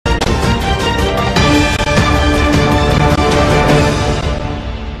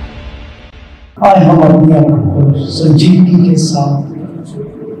हम अपनी आंखों को संजीदगी के साथ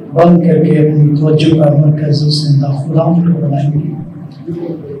बंद करके अपनी तवज्जो का मरकज़ जिंदा खुदा को बनाएंगे।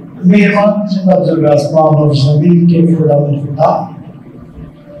 मेहमान जिंदा आसमान और ज़मीन के खुदा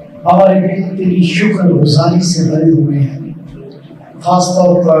हमारे दिल तेरी शुक्रगुजारी से भरे हुए हैं, खास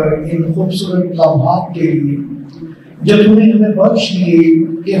तौर पर इन खूबसूरत लम्हात के लिए जो तूने हमें बख्श दिए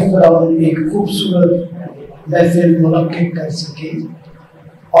कि खुदा एक खूबसूरत महफिल मुनक्किद कर सके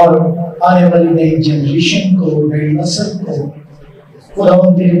और आने वाली नई जनरेशन को, नई नस्ल को खुदा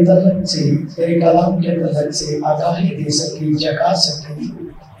तेरे तलक से, तेरे कलाम के तलक से आगाही दे सके, जगा सके।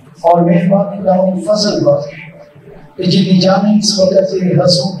 और मेहरबान खुदा फजल बख्श कि जितनी जाने इस वक्त तेरे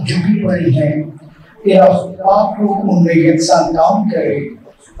हज़ूर झुकी पड़ी हैं, तेरा पाक रूह उनमें यकसा काम करे।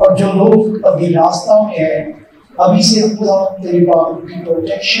 और जो लोग अभी रास्ता में हैं, अभी से खुदा तेरे पाक की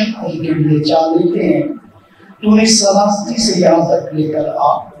प्रोटेक्शन उनके लिए चाह लेते हैं। तूने सलामती से यहाँ तक लेकर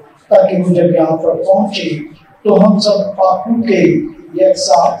आ, ताकि वो जब यहाँ पर पहुंचे तो हम सब पापों के एक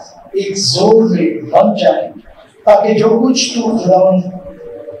साथ एक जोर में बन जाए, ताकि जो कुछ तू खुदावन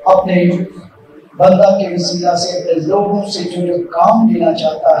अपने बंदा के वसीला से, अपने लोगों से जो काम देना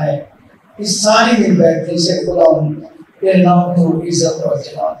चाहता है, इस सारी मिल बैठने से खुदावन तेरे नाम को इज्जत और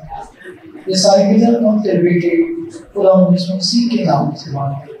जलाल। ये सारी मिलत हम तेरे बेटे खुदावन यीशु मसीह के नाम से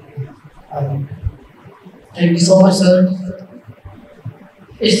मांगते हैं, आमीन। Thank you so much sir.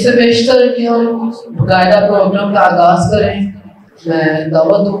 इससे बेशतर कि हम बाकायदा प्रोग्राम का आगाज करें, मैं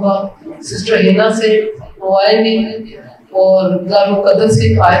दावत दूंगा सिस्टर हिना से, वो आएंगे और कलाम मुकद्दस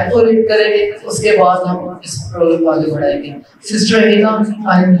की आयत को रीड करेंगे, उसके बाद हम इस प्रोग्राम को आगे बढ़ाएंगे। सिस्टर हिना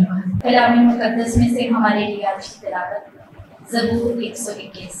आएंगे। कलाम मुकद्दस में से हमारे लिए आज की तिलावत ज़बूर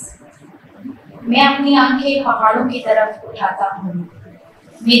 121। मैं अपनी आंखें पहाड़ों की तरफ उठाता हूँ,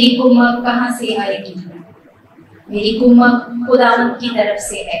 मेरी कुम्मत कहाँ से आएगी? मेरी कुम्मत खुदावंद की तरफ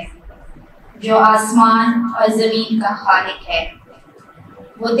से है, जो आसमान और जमीन का खालिक है।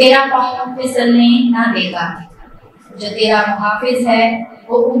 वो तेरा पाँव फिसलने ना देगा, जो तेरा मुहाफिज है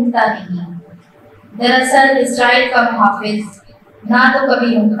वो ऊँघता नहीं। दरअसल इस्राइल का मुहाफिज ना तो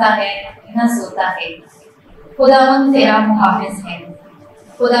कभी ऊँघता है ना सोता है। खुदावंद तेरा मुहाफिज है,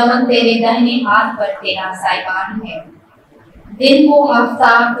 खुदावंद तेरे दाहिने हाथ पर तेरा साइबान है। दिन को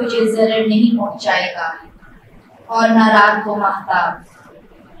आफताब तुझे जरर नहीं पहुँचाएगा और न रात को महताब।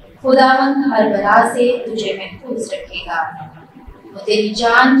 खुदावंद हर बला से तुझे महफूज रखेगा, वो तेरी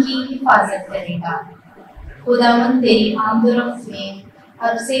जान की हिफाजत करेगा। खुदावंद तेरी आमदोरफ्त में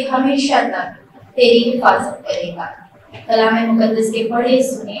अब से हमेशा तक तेरी हिफाजत करेगा। कलाम मुकद्दस के पढ़े,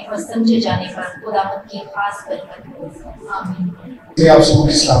 सुने और समझे जाने पर खुदावंद की खास बरकत हो। आमीन। आप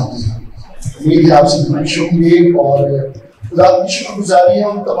सबको सलाम। उम्मीद है आप सब खुश होंगे और खुदा की शुक्रगुजारी है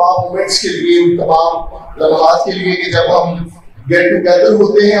उन तमाम मोमेंट्स के लिए, उन तमाम लम्हात के लिए कि जब हम गेट टुगेदर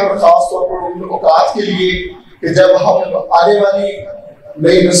होते हैं, और खास तौर पर उन औकात के लिए कि जब हम आने वाली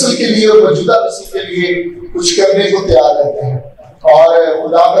नई नस्ल के लिए और मौजूदा नस्ल के लिए कुछ करने को तैयार रहते हैं। और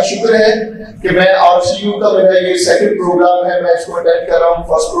खुदा का शुक्र है कि मैं RCU का मेरा ये सेकंड प्रोग्राम है, मैं इसको अटेंड कर रहा हूँ।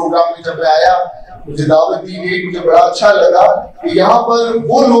 फर्स्ट प्रोग्राम में जब मैं आया मुझे दावत दी गई, मुझे बड़ा अच्छा लगा कि यहाँ पर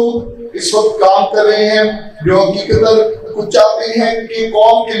वो लोग इस वक्त काम कर रहे हैं जो हकीकतन कुछ चाहते हैं कि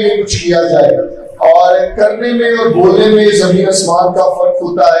कौम के लिए कुछ किया जाए, और करने में और बोलने में जमीन आसमान का फर्क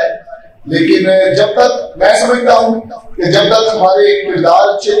होता है। लेकिन जब तक मैं समझता हूँ कि जब तक हमारे किरदार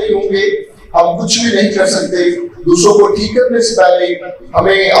अच्छे नहीं होंगे हम कुछ भी नहीं कर सकते। दूसरों को ठीक करने से पहले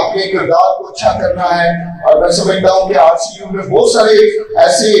हमें अपने किरदार को अच्छा करना है। और मैं समझता हूँ कि RCU में बहुत सारे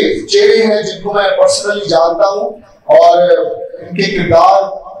ऐसे चेहरे हैं जिनको मैं पर्सनली जानता हूँ, और इनके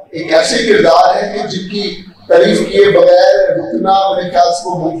किरदार एक ऐसे किरदार है जिनकी तारीफ किए बगैर रुकना मेरे ख्याल से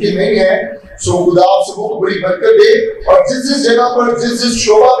वो मुमकिन नहीं है। सो खुदा आप सबको बड़ी बरकत दे, और जिस जिस जगह पर, जिस जिस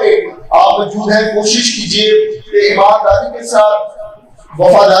शोबा में आप मौजूद हैं, कोशिश कीजिए कि ईमानदारी के साथ,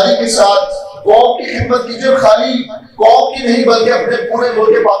 वफादारी के साथ कौम की खिदमत कीजिए। खाली कौम की नहीं बल्कि अपने पूरे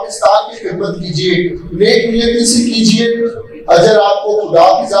मुल्क पाकिस्तान की खिदमत कीजिए, नेक नियत से कीजिए। अजर आपको खुदा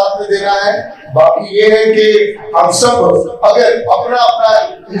की जात में देना है। बाकी ये है कि हम सब अगर अपना अपना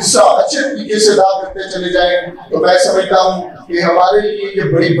हिस्सा अच्छे तरीके से अदा करते चले जाएं तो मैं समझता हूँ कि हमारे लिए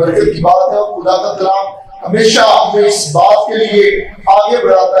ये बड़ी बरकत की बात है। और खुदा का कलाम हमेशा हमें इस बात के लिए आगे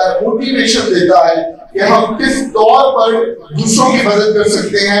बढ़ाता है, मोटिवेशन देता है कि हम किस तौर पर दूसरों की मदद कर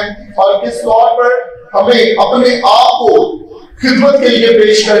सकते हैं और किस तौर पर हमें अपने आप को खिदमत के लिए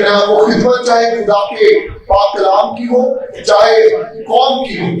पेश करना। वो खिदमत चाहे खुदा के पाक कलाम की हो, चाहे कौम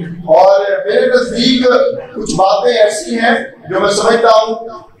की हो। और मेरे नजदीक कुछ बातें ऐसी हैं जो मैं समझता हूँ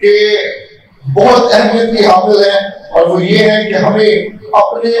कि बहुत अहमियत की हामिल है, और वो ये है कि हमें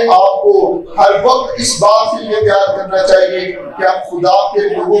अपने आप को हर वक्त इस बात के लिए तैयार करना चाहिए कि हम खुदा के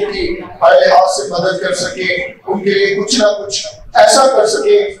लोगों की हर लिहाज से मदद कर सके, उनके लिए कुछ ना कुछ ऐसा कर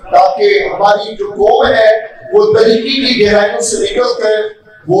सके ताकि हमारी जो कौम है वो तरीके की गहराइयों से निकल कर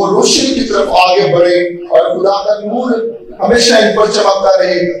वो रोशनी की तरफ आगे बढ़े और खुदा का नूर हमेशा इन पर चमकता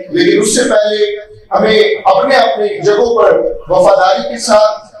रहे। लेकिन उससे पहले हमें अपने अपने जगहों पर वफादारी के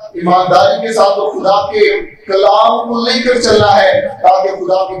साथ, ईमानदारी के साथ और खुदा के कलाम को लेकर चलना है ताकि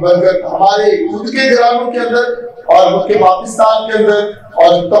खुदा की बरकत हमारे खुद के घरानों के अंदर और मुल्क पाकिस्तान के अंदर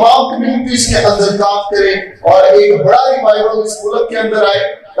और तमाम कम्युनिटीज के अंदर काम करे और एक बड़ा रिवाइवल इस मुल्क के अंदर आए,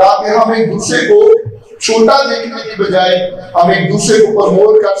 ताकि हम एक दूसरे को छोटा देखने की बजाय हम एक दूसरे को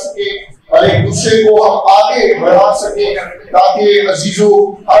प्रमोट कर सके और एक दूसरे को हम आगे बढ़ा सके, ताकि अजीजों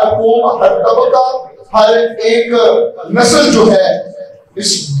हर कौम, हर तबका, हर एक नस्ल जो है इस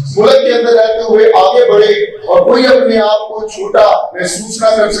मुल्क के अंदर रहते हुए आगे बढ़े और कोई अपने आप को छोटा महसूस ना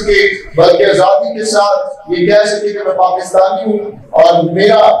कर सके, बल्कि आजादी के साथ ये कह सके कि मैं पाकिस्तानी हूँ और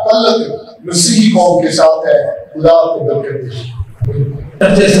मेरा तल्लुक मसीही कौम के साथ है। खुदा आपको बरकत दे।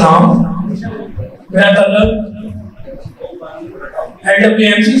 मेरा तल्लुक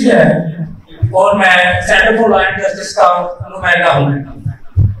HWMC से है और मैं centre for law and justice का नुमाइंदा हूँ।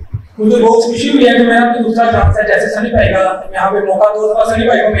 मुझे बहुत खुशी हुई है कि मेरा अपनी दूसरा चांस है, जैसे सनी भाई का यहाँ पे मौका 2 दफा सनी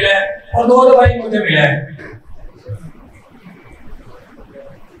भाई को मिला है और 2 दफा ही मुझे मिला है।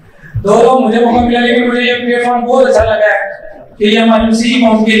 2 दफा मुझे मौका मिला, लेकिन मुझे ये प्लेटफॉर्म बहुत अच्छा लगा है कि ये हमारी मुस्लिम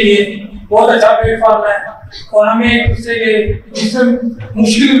कौम के लिए बहुत अच्छा प्लेटफॉर्म है और हमें एक दूसरे के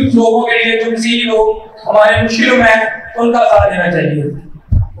मुश्किल लोगों के लिए, जो मुस्लिम लोग हमारे मुश्किलों में है, उनका साथ देना चाहिए।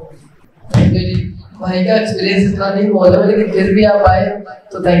 भाई का एक्सपीरियंस इतना नहीं बोला, लेकिन फिर भी आप आए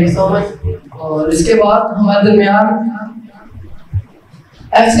तो थैंक यू सो मच। और इसके बाद हमारे दरमियान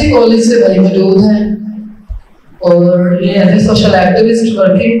ऐसे कॉलेज से भाई मौजूद हैं और ये as a social activist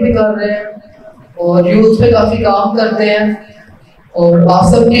working भी कर रहे हैं और यूथ पे काफी काम करते हैं। और आप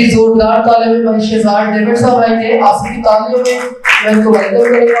सबकी जोरदार तालियों में भाई शहजाद डेविड साहब आएंगे, आप सबकी तालियों में मैं इनको वेलकम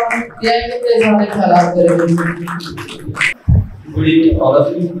करूंगा। ये आएंगे अपने सामने ख्यालात करेंगे। Good evening all of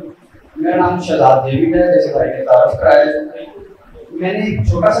you. मेरा नाम शहजाद डेविड है, जैसे भाई ने तारुफ कराया। मैंने एक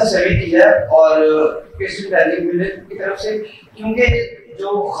छोटा सा सर्वे किया है और क्रिश्चियन वैल्यू विलेज की तरफ से, क्योंकि जो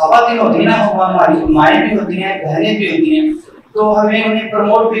खवातीन होती है ना, वो हमारी माएँ भी होती हैं, बहनें भी होती हैं, तो हमें उन्हें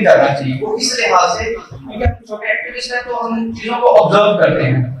प्रमोट भी करना चाहिए। वो इस लिहाज से क्योंकि हम छोटे एक्टिविस्ट हैं तो हम चीज़ों को ऑब्जर्व करते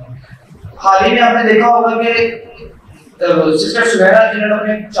हैं। हाल ही में आपने देखा होगा कि सिस्टर सुनैरा जिन्होंने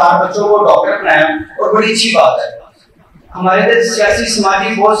अपने 4 बच्चों को डॉक्टर बनाया और बड़ी अच्छी बात है। हमारे इधर सियासी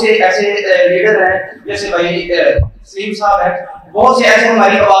समाजी बहुत से ऐसे लीडर हैं, जैसे भाई सलीम साहब है, बहुत से ऐसे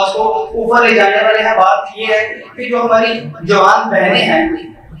हमारी आवाज को ऊपर ले जाने वाले हैं। बात ये है कि जो हमारी जवान बहनें हैं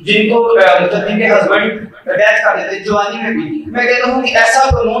जिनको जिनके हस्बैंड डेथ कर देते जवानी में भी, मैं कहता हूँ कि ऐसा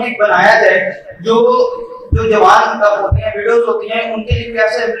कानून एक बनाया जाए जो जवान होती हैं, विडोज होती हैं, उनके लिए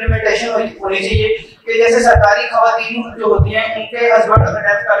ऐसा इम्प्लीमेंटेशन होनी चाहिए कि जैसे सरकारी खवातीन जो होती हैं उनके हस्बैंड अगर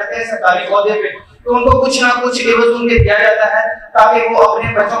डेथ कर देते हैं सरकारी ओहदे पे, तो उनको कुछ ना कुछ एवज उनके दिया जाता है ताकि वो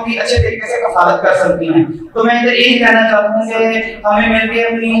अपने बच्चों की अच्छे तरीके से कफालत कर सकती हैं। तो मैं इधर यही कहना चाहता हूँ कि हमें मिलकर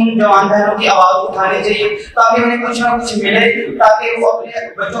अपनी उन जवान बहनों की आवाज उठानी चाहिए ताकि उन्हें कुछ ना कुछ मिले, ताकि वो अपने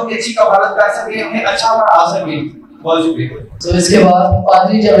बच्चों की अच्छी कफालत कर सके, उन्हें अच्छा पढ़ा सके। बहुत शुक्रिया। तो इसके बाद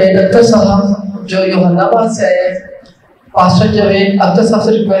पादरी जावेद अख्तर साहब जो यूहन्नाबाद से आए, पास्टर जावेद अख्तर साहब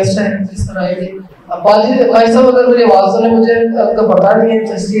से रिक्वेस्ट है इस तरह आएगी। अब पादरी भाई साहब अगर मेरी आवाज सुने, मुझे आपका पता नहीं है,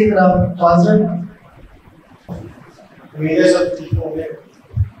 तो इसलिए जरा आवाज रखें। मेरे सब ठीक होंगे।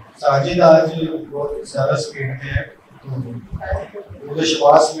 साजिद आज बहुत ज़्यादा स्पीड में है, तो मुझे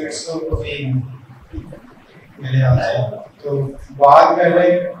श्वास मिनट्स तो कभी मेरे यहाँ से तो बात कर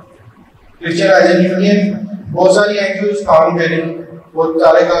रहे क्रिश्चियन राइजिंग यूनियन बहुत सारी एनजीओज काम कर रही, बहुत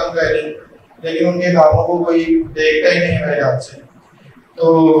सारे काम कर रही, लेकिन उनके कामों को कोई देखता ही नहीं मेरे ख्याल से। तो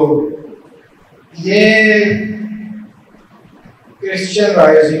ये क्रिश्चियन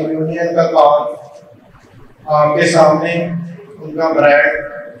राइजिंग यूनियन का काम आपके सामने, उनका ब्रांड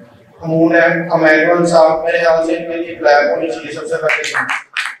अमून है, अमेरिकन साहब मेरे ख्याल से इनके लिए क्लैप होनी चाहिए सबसे पहले।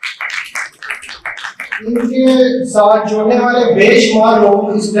 इनके साथ जुड़ने वाले बेशुमार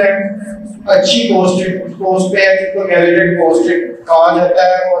लोग इस टाइम अच्छी पोस्ट पे है, जिनको गैजेटेड पोस्टेड कहा जाता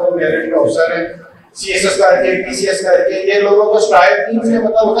है और गैजेटेड ऑफिसर है, सीएसएस करके पीसीएस करके, ये लोगों को स्ट्राइक नहीं मुझे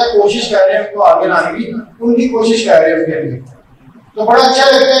पता होता है, कोशिश कर रहे हैं उनको आगे लाने की, उनकी कोशिश कर रहे हैं उनके लिए। तो बड़ा अच्छा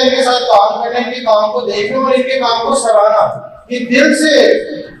लगता है इनके साथ काम करने, इनके काम को देखने और इनके काम को सराहना, कि दिल से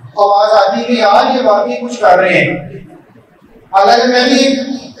आवाज आती है कि यार ये वाकई कुछ कर रहे हैं। हालांकि मैं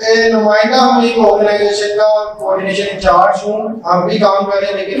भी नुमाइंदा हूँ एक ऑर्गेनाइजेशन का, कोऑर्डिनेशन इंचार्ज हूँ, हम भी काम कर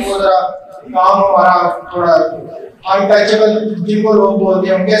रहे हैं, लेकिन वो जरा काम हमारा थोड़ा अनटचेबल जिनको लोग बोलते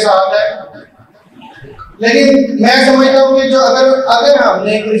हैं उनके साथ है। लेकिन मैं समझता हूँ कि जो अगर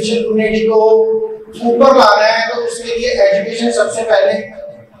हमने क्रिश्चियन कम्युनिटी को ऊपर लाना है तो उसके लिए एजुकेशन सबसे पहले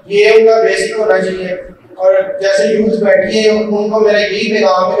ये उनका बेसिक होना चाहिए। और जैसे यूथ बैठी है उनको मेरा यही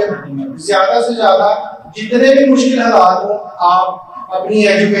पैगाम है कि ज्यादा से ज्यादा जितने भी मुश्किल हालात हो आप अपनी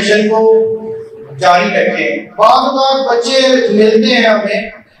एजुकेशन को जारी रखें। बात बच्चे मिलते हैं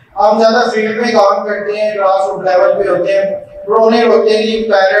हमें, हम ज्यादा फील्ड में काम करते हैं, क्लास रूट लेवल पे होते हैं, रोने होते हैं कि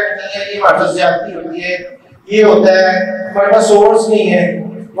पेरेंट नहीं है, ये हमारे साथ ज्यादती होती है, ये होता है, हमारे पास सोर्स नहीं है।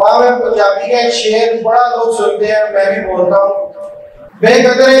 वहां में पंजाबी का एक शेर बड़ा लोग सुनते हैं, मैं भी बोलता हूँ,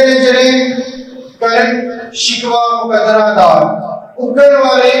 बेकदरे ने चले करन शिकवा मुकदरादार, उगन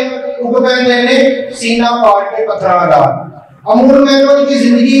वाले उगबैंदे ने सीना फाड़ के पथरादार। अमूल महमूद की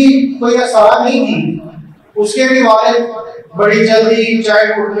जिंदगी कोई आसान नहीं थी, उसके भी वालिद बड़ी जल्दी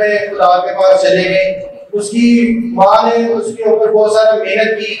चाइल्डहुड में खुदा के पास चले गए। उसकी माँ ने उसके ऊपर बहुत सारा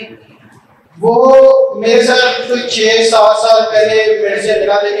मेहनत की। वो मेरे साथ तो 6-7 साल पहले मेरे से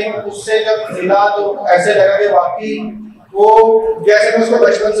मिला, लेकिन उससे जब मिला तो ऐसे लगा कि वाकई वो जैसे मैं उसको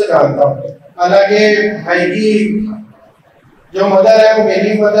बचपन से जानता हूँ। हालांकि भाई की जो मदर है वो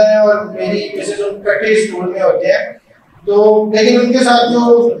मेरी मदर है और मेरी मिसेज इकट्ठे स्कूल में होते हैं, तो लेकिन उनके साथ जो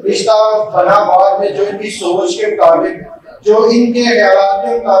रिश्ता बना बाद में, जो इनकी सोच के मुताबिक, जो इनके ख्यालात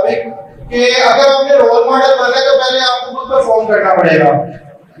के मुताबिक कि अगर आपने रोल मॉडल बनना है तो पहले आपको खुद परफॉर्म करना पड़ेगा।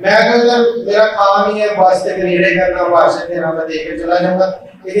 मैं अगर मेरा काम ही है बस तकरीरें करना, भाषण देना, मैं देख के चला जाऊंगा,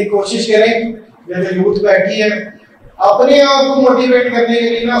 लेकिन कोशिश करें जो यूथ बैठी है अपने आप को मोटिवेट करने के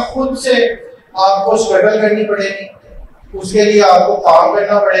लिए ना खुद से आपको स्ट्रगल करनी पड़ेगी, उसके लिए आपको काम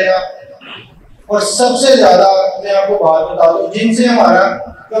करना पड़ेगा। और सबसे ज्यादा मैं आपको बात बता दूं, जिनसे हमारा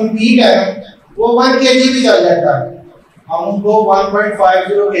कम्पीट है ना वो 1 kg भी चल जाता है, हमको 1.50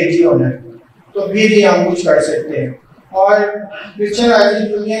 kg होना है तो फिर ही हम कुछ कर सकते हैं। और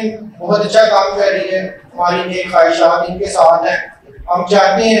क्रिश्चियन यूनियन बहुत अच्छा काम कर रही है, हमारी ये ख्वाहिशात इनके साथ है। हम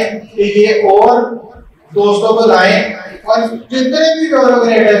चाहते हैं कि ये और दोस्तों को लाएं और जितने भी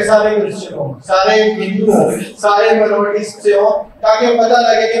डेवलपमेंट सारे क्रिश्चियन हो, सारे हिंदू हो, सारे माइनॉरिटीज से हो, ताकि पता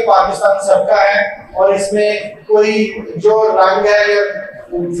लगे कि पाकिस्तान सबका है और इसमें कोई जो रंग है या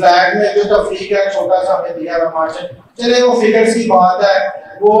फ्लैग में जो तफरीक है छोटा सा हमने दिया मार्जिन, चले वो फिगर्स की बात है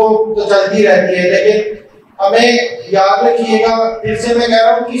वो तो चलती रहती है, लेकिन हमें याद रखिएगा, फिर से मैं कह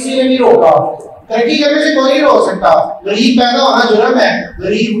रहा हूँ किसी ने नहीं रोका, तरक्की करने से कोई नहीं रोक सकता। गरीब पैदा होना जुर्म है,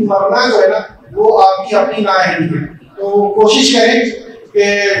 गरीब मरना जो है ना वो आपकी अपनी नाअहली है। तो कोशिश करें कि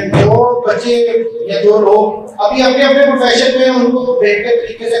जो बच्चे या जो लोग अभी अपने अपने प्रोफेशन में उनको बेहतर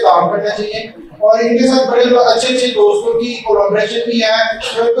तरीके से काम करना चाहिए और इनके साथ बड़े अच्छे अच्छे दोस्तों की कोलैबोरेशन भी है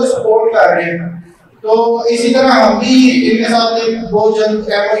जो इनको सपोर्ट कर रहे हैं। तो इसी तरह हम भी इनके साथ बहुत जल्द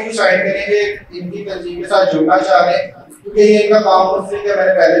MOU साइन करेंगे, इनकी तंजीम के साथ जुड़ना चाह रहे हैं क्योंकि ये इनका काम मुफ्त है,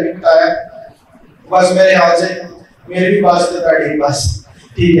 मैंने पहले भी बताया। बस मेरे हाथ से मेरी भी बात बस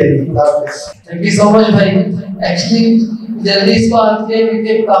ठीक है जी, थैंक यू सो मच भाई। एक्चुअली जल्दी इस बात पे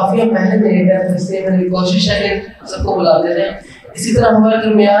क्योंकि काफी मेहनत है, इसलिए मेरी कोशिश है कि सबको बुलाते रहें। इसी तरह हमारे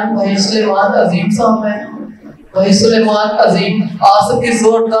दरमियान भाई सुलेमान अजीम साहब हैं। भाई सुलेमान अजीम आ सबके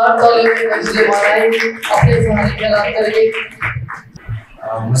जोरदार तालियों में भाई सुलेमान आए अपने ज़िंदगी का ऐलान करेंगे।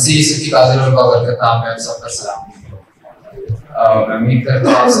 मसीह यीशु की कादिर और बाबरकत नाम में आप सबका सलाम। मैं उम्मीद करता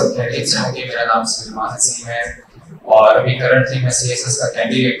हूँ आप सब खैरियत से होंगे। मेरा नाम सुलेमान अजीम है और अभी करंटली मैं CSS का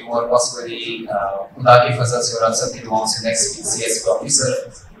कैंडिडेट हूँ और पॉसिबली खुदा की फजल से और आप सबकी दुआओं से नेक्स्ट CSS ऑफिसर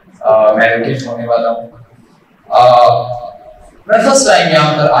मैं एडवोकेट होने वाला हूँ। मैं फर्स्ट टाइम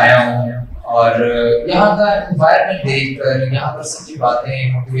यहाँ पर आया हूँ और यहाँ का एनवायरनमेंट देखकर, यहाँ पर सभी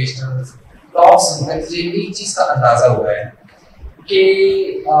बातें, मोटिवेशनल टॉक्स सुनकर मुझे एक चीज का अंदाजा हुआ है कि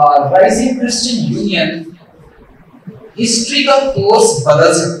राइजिंग क्रिश्चियन यूनियन हिस्ट्री का कोर्स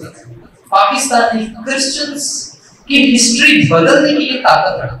बदल सकती है। पाकिस्तानी क्रिश्चियंस की हिस्ट्री बदलने की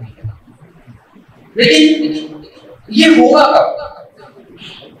ताकत रखती है, लेकिन ये होगा कब?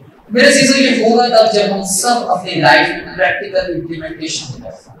 मेरे चीजों ये होगा तब जब हम सब अपनी लाइफ में प्रैक्टिकल इम्प्लीमेंटेशन हो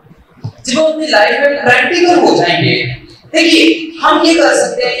जाएगा, जब हम अपनी लाइफ में प्रैक्टिकल हो जाएंगे। देखिए हम ये कर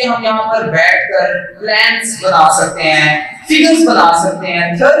सकते हैं कि हम यहाँ पर बैठकर प्लान्स बना सकते हैं, फिगर्स बना सकते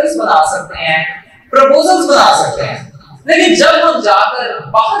हैं, थ्योरीज बना सकते हैं, प्रपोजल्स बना सकते हैं, लेकिन जब हम जाकर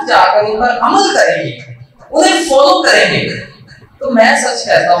बाहर जाकर उन पर अमल करेंगे, उन्हें फॉलो करेंगे, तो मैं सच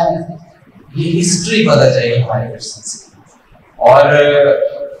कहता हूँ ये हिस्ट्री बदल जाएगी हमारे क्रिश्चियंस की। और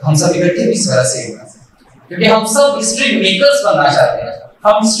हम सब इकट्ठे भी इस वजह से हुए क्योंकि हम सब हिस्ट्री मेकर्स बनना चाहते हैं,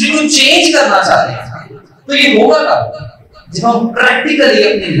 हम हिस्ट्री को चेंज करना चाहते हैं। तो ये होगा कब? जब हम प्रैक्टिकली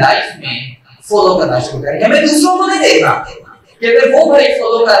अपनी लाइफ में फॉलो करना शुरू करेंगे। हमें दूसरों को नहीं देखना कि अगर वो भाई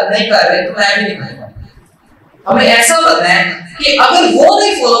फॉलो नहीं कर रहे तो मैं भी नहीं करूंगा। हमें ऐसा बनना है कि अगर वो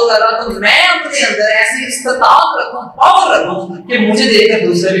नहीं फॉलो कर रहा तो मैं अपने अंदर ऐसी इस्तेताब रखूं, पावर रखूं कि मुझे देखकर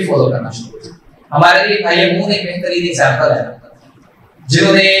दूसरे भी फॉलो करना शुरू करें। हमारे लिए भाई अमून एक बेहतरीन एग्जांपल है,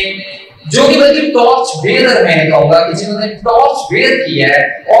 जिन्होंने जो कि बल्कि टॉर्च बेयर, मैं कहूंगा कि जिन्होंने टॉर्च बेयर किया है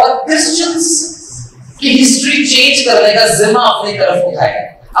और क्रिश्चियंस की हिस्ट्री चेंज करने का जिम्मा अपनी तरफ उठाया है।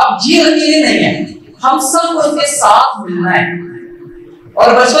 अब ये अकेले नहीं है, हम सब को उनके साथ मिलना है।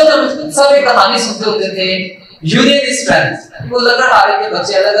 और बचपन में हम सब एक कहानी सुनते होते थे, यूनियन इज स्ट्रेंथ। वो लग रहा है कि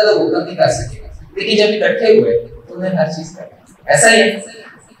बच्चे अलग अलग होकर नहीं कर सके, लेकिन जब इकट्ठे हुए तो उन्हें हर चीज कर। ऐसा ही है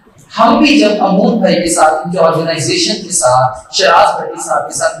हम भी जब अमून भाई के साथ, उनके ऑर्गेनाइजेशन के साथ, शराज भट्टी साहब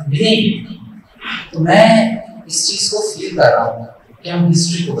के साथ मिलेंगे तो मैं इस चीज को फील कर रहा हूँ कि हम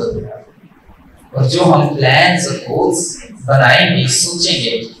हिस्ट्री को बदल रहे हैं। और जो हम प्लान्स और गोल्स बनाएंगे,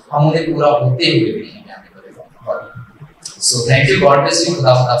 सोचेंगे, हम उन्हें पूरा होते हुए देखेंगे आने वाले वक्त। So thank you, God bless you.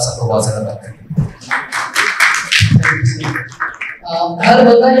 खुदा आप सबको बहुत ज्यादा बरकत दे। हर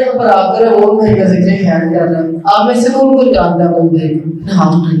बंदा यहाँ पर आकर वो भाई का जिक्र ख्याल कर रहा है। आप में से कौन कौन जानता है वो भाई?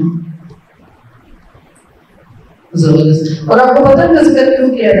 हाँ जबरदस्त। और आपको पता है तज़किरा क्यों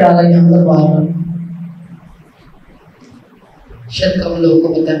किया जा रहा है यहाँ पर बार-बार? शायद कम लोगों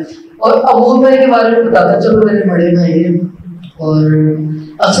को पता है। और अमून भाई के बारे में बताता चलो, मेरे बड़े भाई हैं और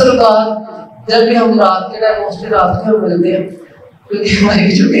अक्सर औकात जब भी हम रात के टाइम, मोस्टली रात को मिलते हैं क्योंकि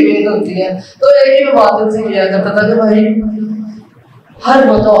हमारी छुट्टी नहीं होती है, तो एक ही बात उनसे किया करता था कि भाई हर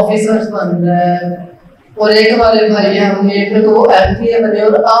वक्त ऑफिसर्स बन रहा है और एक हमारे भाई है, हम एक में तो वो एमपीए बने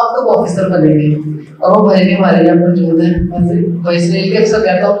और आप तो ऑफिसर बनेंगे। और वो भाई भी हमारे यहाँ मौजूद है। भाई सुनील के अक्सर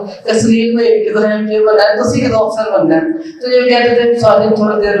कहता हूँ कि सुनील को एक की तरह एमपीए बना है तो उसी के तो अफसर बनना है। तो ये कहते थे साजिद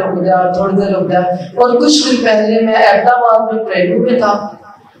थोड़ी देर रुक जा, थोड़ी देर रुक जा। और कुछ दिन पहले मैं अहमदाबाद में ट्रेनिंग में था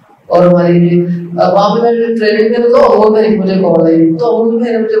और हमारी वहाँ पे मैं ट्रेनिंग में तो अमूल भाई मुझे कॉल आई। तो अमूल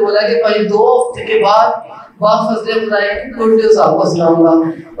भाई ने मुझे बोला कि भाई 2 हफ्ते के बाद वापस गुड न्यूज आपको सुनाऊंगा।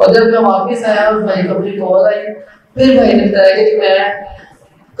 और जब मैं वापस आया और भाई को अपनी कॉल आई, फिर भाई ने बताया कि मैं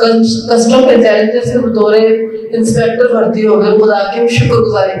कस्टम इंटेलिजेंस के बतौर इंस्पेक्टर भर्ती हो गए। खुदा की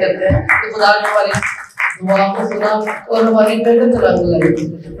शुक्रगुजारी करते हैं कि खुदा ने हमारी दुआ को सुना और हमारी मेहनत रंग लाई।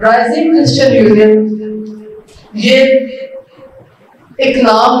 राइजिंग क्रिश्चियन यूनियन ये एक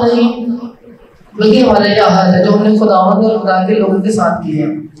नाम नहीं बल्कि हमारा यह हाल है जो हमने खुदावंद और खुदा के लोगों के साथ किया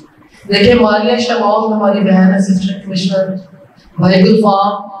है। देखिए मारिया शमाउल हमारी बहन है, असिस्टेंट कमिश्नर, भाई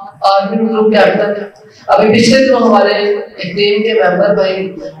गुलफाम आर्मी ग्रुप कैप्टन है। अभी पिछले दिनों हमारे एक टीम के मेंबर भाई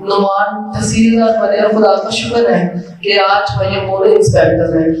नुमान तहसीलदार बने और खुदा का शुक्र है कि आज भाई मोरे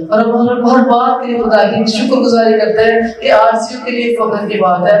इंस्पेक्टर है। और हम हर बात के लिए खुदा की शुक्रगुजारी करते हैं कि आरसीयू के लिए फख्र की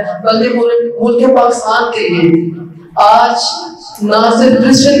बात है, बल्कि पूरे मुल्क पाकिस्तान के लिए आज ना सिर्फ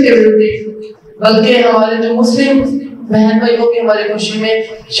क्रिश्चियन कम्युनिटी बल्कि हमारे जो मुस्लिम बहन भाइयों की हमारी खुशी में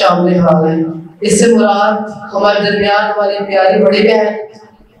शामिल हाल है। इससे मुराद हमारे दरमियान हमारी प्यारी बड़ी बहन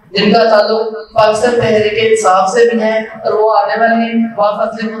जिनका ताल्लुक पाकिस्तान तहरीक इंसाफ से भी है और वो आने वाली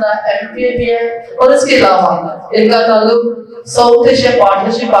एमपीए भी है। और इसके अलावा इनका ताल्लुक south Asia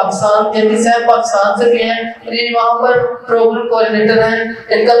partnership Pakistan Pakistan से भी है और ये वहाँ पर प्रोग्राम कोऑर्डिनेटर हैं।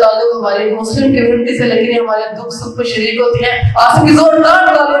 इनका ताल्लुक हमारी मुस्लिम कम्युनिटी से, लेकिन हमारे दुख सुख में शरीक होती है। आज की जोरदार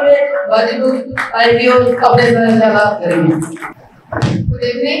ताली में वाजिब आईपीओ अपने ख्यालात करेंगे। Good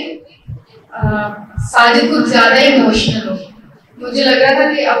evening. साजिद कुछ ज्यादा इमोशनल हो, मुझे लग रहा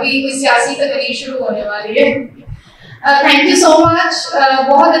था कि अभी कोई सियासी तकरीर शुरू होने वाली है। Thank you so much.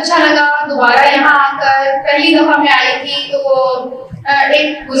 बहुत अच्छा लगा दोबारा यहाँ आकर। पहली दफा मैं आई थी तो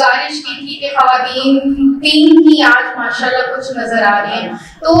एक गुजारिश की थी कि खवातीन 3 ही आज माशाल्लाह कुछ नजर आ रही हैं।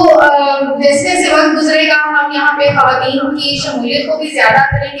 तो जैसे जैसे वक्त गुजरेगा हम यहाँ पे खवातीन की शमूलियत को भी ज्यादा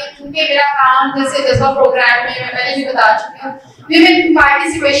करेंगे, क्योंकि मेरा काम जैसे जज्बा प्रोग्राम में मैं पहले भी बता चुकी हूँ विमेन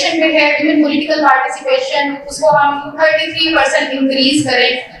पार्टिसिपेशन पे है। विमेन पॉलिटिकल पार्टिसिपेशन उसको हम 33% इंक्रीज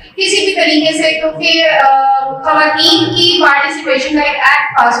करें किसी भी तरीके से, क्योंकि खवातीन की पार्टिसिपेशन का एक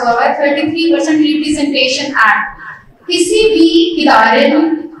एक्ट पास हुआ है 33% रिप्रेजेंटेशन एक्ट। किसी भी इदारे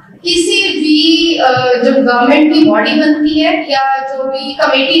में, किसी भी जो गवर्नमेंट की बॉडी बनती है या जो भी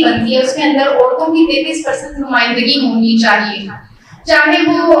कमेटी बनती है उसके अंदर औरतों की 33% नुमाइंदगी होनी चाहिए। चाहे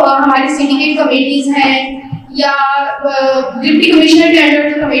वो हमारी सिंडिकेट कमेटीज हैं या डिप्टी कमिश्नर के अंडर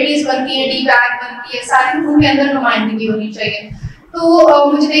जो कमेटीज बनती है, डीपैक बनती है, सारी उनके अंदर नुमाइंदगी होनी चाहिए।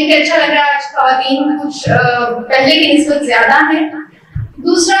 तो मुझे देख के अच्छा लग रहा है आज खवातीन कुछ पहले की निस्बत ज्यादा है।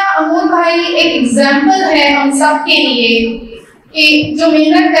 दूसरा, अमूल भाई एक एग्जाम्पल है हम सब के लिए कि जो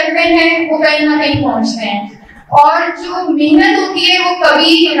मेहनत करते हैं वो कहीं ना कहीं पहुंचते हैं। और जो मेहनत होती है वो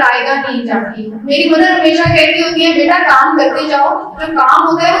कभी रायगा नहीं जाती। मेरी मदर हमेशा कहती होती है, बेटा काम करते जाओ, जो काम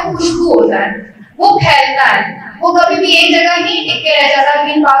होता है वो खुशबू होता है, वो फैलता है, वो कभी भी एक जगह नहीं टिक के रह जाता।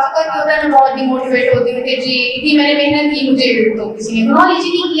 लेकिन बात का क्या होता है, मैं बहुत डिमोटिवेट होती हूँ कि जी इतनी मैंने मेहनत की, मुझे तो किसी ने एक्नॉलेज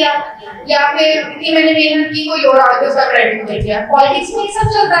ही नहीं किया, या फिर इतनी मैंने मेहनत की, कोई और आगे उसका क्रेडिट दे दिया। पॉलिटिक्स में ये सब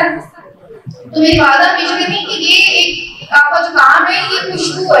चलता है। तो मेरी वादा हमेशा कहती है कि ये एक आपका जो काम है ये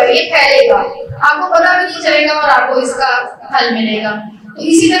खुशबू है, ये फैलेगा, आपको पता भी नहीं चलेगा और आपको इसका फल मिलेगा। तो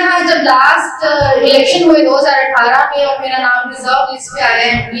इसी तरह जब लास्ट इलेक्शन हुए 2018 में और मेरा नाम रिजर्व लिस्ट पे आया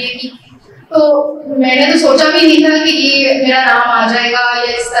है MBA की, तो मैंने तो सोचा भी नहीं था कि ये मेरा नाम आ जाएगा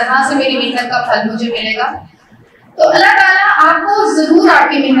या इस तरह से मेरी मेहनत का फल मुझे मिलेगा। तो अल्लाह ताला आपको जरूर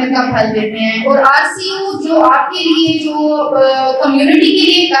आपकी मेहनत का फल देते हैं। और RCU जो आपके लिए जो कम्युनिटी के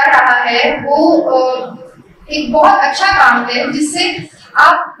लिए कर रहा है वो एक बहुत अच्छा काम है, जिससे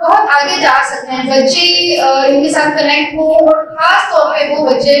आप बहुत आगे जा सकते हैं। बच्चे इनके साथ कनेक्ट हो, और खास तौर पे वो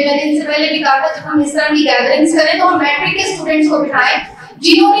बच्चे, मैंने इनसे पहले भी कहा था, जब हम इस तरह की गैदरिंग्स करें तो हम मैट्रिक के स्टूडेंट्स को बिठाएं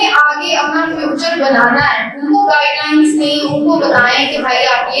जिन्होंने आगे अपना फ्यूचर बनाना है। उनको गाइडलाइंस दें, उनको बताएं कि भाई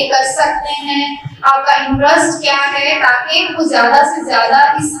आप ये कर सकते हैं, आपका इंटरेस्ट क्या है, ताकि वो ज्यादा से ज्यादा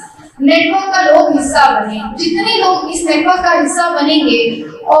इस नेटवर्क का लोग हिस्सा बने। जितने लोग इस नेटवर्क का हिस्सा बनेंगे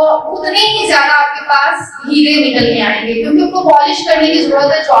और उतने ही ज्यादा आपके पास हीरे निकल के आएंगे, क्योंकि उनको पॉलिश करने की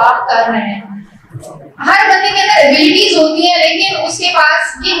जरूरत है जो आप कर रहे हैं। हर बंदे के अंदर एबिलिटीज होती है, लेकिन उसके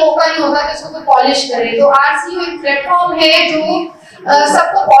पास ये मौका नहीं होता कि उसको कोई पॉलिश करे। तो RCU एक प्लेटफॉर्म है जो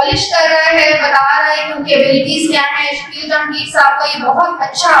सबको पॉलिश कर रहा है, बता रहा है कि उनकी एबिलिटीज क्या है। शकील जहांगीर साहब का ये बहुत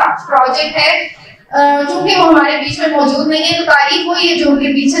अच्छा प्रोजेक्ट है, चूंकि वो हमारे बीच में मौजूद नहीं है तो तारीफ हुई है जो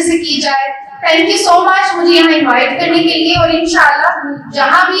उनके पीछे से की जाए। थैंक यू सो मच मुझे यहाँ इनवाइट करने के लिए, और इंशाल्लाह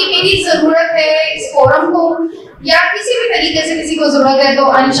जहाँ भी मेरी जरूरत है इस फोरम को या किसी भी तरीके से किसी को जरूरत है तो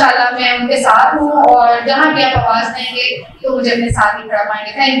इंशाल्लाह मैं उनके साथ हूँ, और जहाँ भी आप आवाज देंगे तो मुझे अपने साथ ही खड़ा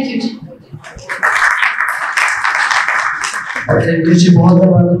पाएंगे। Thank you ji. Thank you जी, बहुत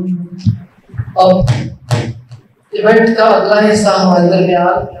धन्यवाद। अब इवेंट का अगला हिस्सा हमारे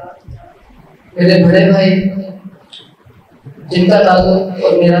दरमियान मेरे बड़े भाई, जिनका ताल्लुक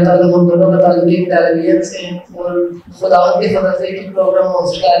और मेरा ताल्लुक, हम दोनों का ताल्लुक एक टेलीविजन से है, और खुदावंद की फजल से एक प्रोग्राम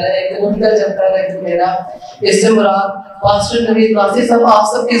होस्ट कर रहे हैं, एक उनका चलता है कि मेरा। इससे मुराद पास्टर नवीद नासिर साहब, आप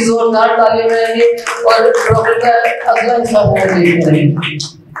सबकी जोरदार तालियां रहेंगे और प्रोग्राम का अगला हिस्सा वो देख करेंगे।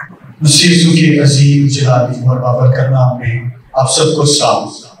 मसीह के अजीम जलाली और बाबरकत नाम में आप सबको सलाम,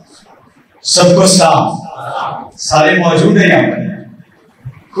 सबको सलाम। सारे मौजूद हैं यहाँ पर,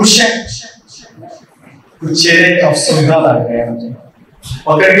 खुश हैं? कुछ चेहरे अफसरदा लग रहे हैं मुझे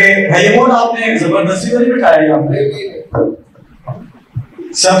पकड़ के। भाइयों आपने जबरदस्ती नहीं बिठाया यहाँ पे,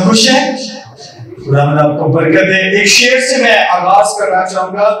 सब खुश हैं? खुदा आपको बरकत दे। एक शेर से मैं आगाज करना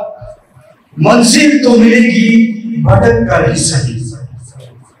चाहूंगा। मंजिल तो मिलेगी भटक कर ही सही,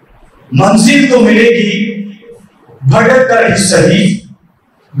 मंजिल तो मिलेगी भटक कर ही सही,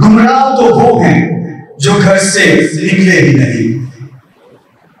 गुमराह तो वो हैं जो घर से निकले ही नहीं।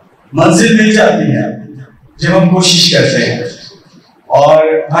 मंजिल मिल जाती है जब हम कोशिश करते हैं। और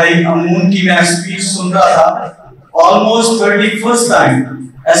भाई अमून की मैं स्पीच सुन रहा था, ऑलमोस्ट 31st टाइम,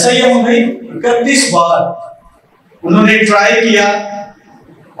 ऐसा ही हो गई 31 बार उन्होंने ट्राई किया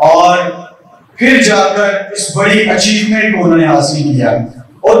और फिर जाकर इस बड़ी अचीवमेंट को उन्होंने हासिल किया।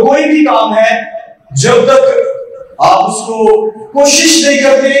 और कोई भी काम है जब तक आप उसको कोशिश नहीं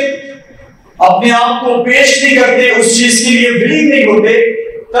करते, अपने आप को पेश नहीं करते, उस चीज के लिए विलिंग नहीं होते,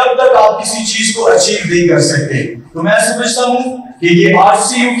 तब तक आप किसी चीज को अचीव नहीं कर सकते। तो मैं समझता हूं कि ये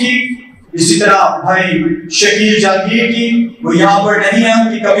RCU की, इसी तरह भाई शकील जहांगीर की, वो यहाँ पर नहीं है,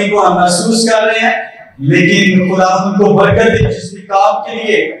 उनकी कमी को हम महसूस कर रहे हैं, लेकिन खुदा उनको बरकत दे जिस भी काम के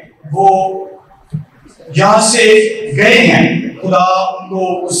लिए वो यहाँ से गए हैं। खुदा उनको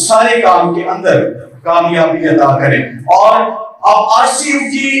उस सारे काम के अंदर कामयाबी अता करे। और अब RCU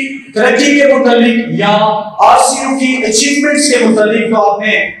की तरक्की के मुतालिक या RCU की अचीवमेंट्स के मुतालिक तो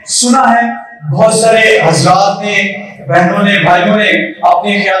आपने सुना है, बहुत सारे हजरात ने, बहनों ने, भाइयों ने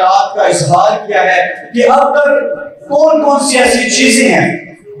अपने ख्यालात का इजहार किया है कि अब तक कौन कौन सी ऐसी चीजें हैं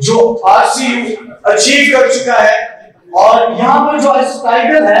जो RCU अचीव कर चुका है। और यहाँ पर जो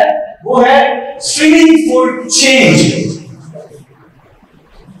टाइटल है वो है स्ट्रीमिंग फॉर चेंज।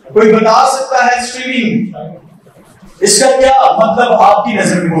 कोई बता सकता है स्ट्रीमिंग इसका क्या मतलब आपकी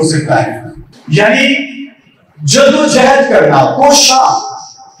नजर में हो सकता है? यानी जद्दोजहद करना, कोशिश,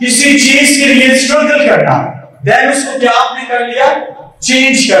 किसी चीज के लिए स्ट्रगल करना, देन उसको क्या आपने कर लिया?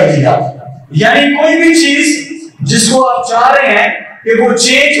 चेंज कर दिया। यानी कोई भी चीज जिसको आप चाह रहे हैं कि वो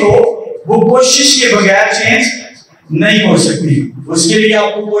चेंज हो, वो कोशिश के बगैर चेंज नहीं हो सकती। उसके लिए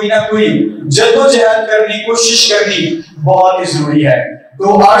आपको कोई ना कोई जद्दोजहद करनी, कोशिश करनी बहुत ही जरूरी है।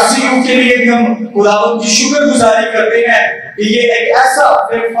 तो आरसीयू के लिए भी हम खुदावंद की शुक्रगुजारी करते हैं कि ये एक ऐसा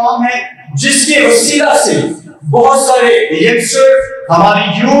प्लेटफॉर्म है जिसके वसीला से बहुत सारे यंगस्टर,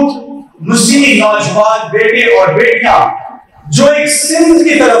 हमारी यूथ, मुस्लिम नौजवान बेटे और बेटियां जो एक सिंध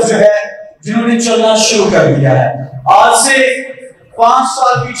की तरफ जो है जिन्होंने चलना शुरू कर दिया है। आज से 5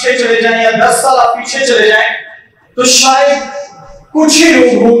 साल पीछे चले जाएं या 10 साल आप पीछे चले जाएं तो शायद कुछ ही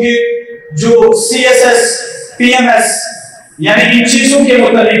लोग होंगे जो CSS, PMS यानी इन चीजों के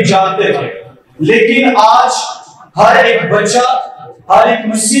मुताबिक जानते थे, लेकिन आज हर एक बच्चा, हर एक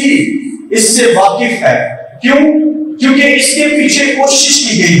मसीही इससे वाकिफ है। क्यों? क्योंकि इसके पीछे कोशिश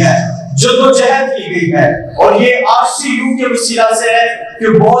की गई है, जद्दोजहद की गई है, और ये आरसीयू के वसीला से है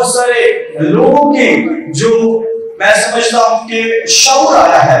कि बहुत सारे लोगों के जो मैं समझता हूं कि शऊर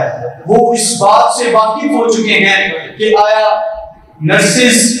आया है, वो इस बात से वाकिफ हो चुके हैं कि आया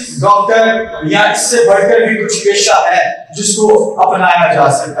नर्सिस, डॉक्टर या इससे बढ़कर भी कुछ पेशा है जिसको अपनाया जा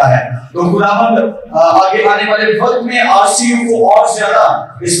सकता है। तो खुदावंद आगे आने वाले वक्त में आरसीयू को और ज्यादा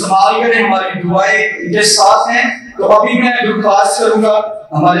इस्तेमाल करें, हमारी दुआएं इनके साथ हैं। तो अभी मैं दरख्वास्त करूंगा,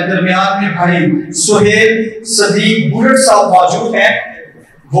 हमारे दरमियान में भाई सुहेल सदीक बुरट साहब मौजूद हैं,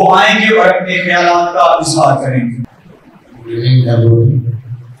 वो आएंगे और अपने ख्यालात का इजहार करेंगे। Good evening everyone.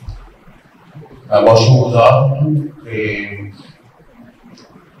 मैं बहुत शुक्रगुजार हूं कि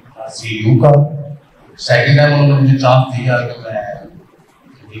आरसीयू का सेकंड टाइम उन्होंने मुझे चांस दिया कि मैं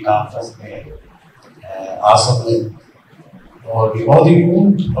ये कॉन्फ्रेंस में आ सकूं, और ये बहुत ही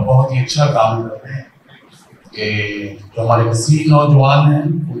खूब और बहुत ही अच्छा काम कर रहे हैं कि जो हमारे मसीही नौजवान हैं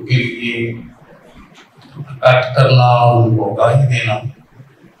उनके लिए एक्ट करना, उनको आगाही देना।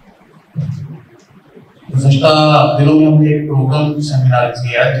 गुज़श्ता दिनों में हमने एक प्रोग्राम सेमिनार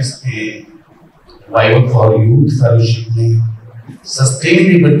किया जिसके बाइबल फॉर यूथ फेलोशिप में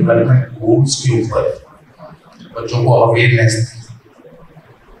सस्टेनेबल डेवलपमेंट गोल्स के ऊपर बच्चों को अवेयरनेस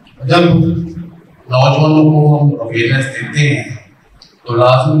दी। जब नौजवानों को हम अवेयरनेस देते हैं तो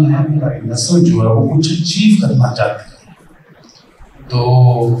लाजमी है कि हमारी नस्ल जो है वो कुछ अचीव करना चाहती है। तो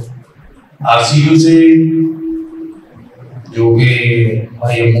आरसीयू से जो कि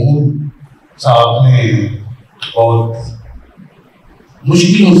भाई अमून साहब ने बहुत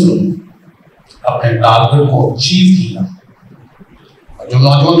मुश्किलों से अपने टारगेट को अचीव किया। जो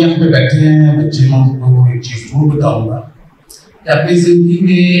नौजवान यहाँ पे बैठे हैं बच्चे, मैं उनको एक चीज जरूर बताऊंगा कि अपनी जिंदगी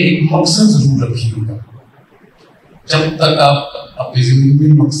में एक मकसद जरूर रखिएगा। जब तक आप अपनी जिंदगी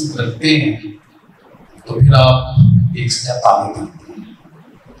में मकसद रखते हैं तो फिर आप एक स्टेप आगे बढ़ते हैं।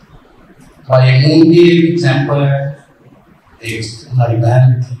 भाई मून की एक एग्जाम्पल है, एक हमारी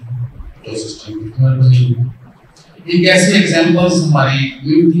बहन थी जो सिस्टर बनी। एक ऐसे एग्जाम्पल्स हमारी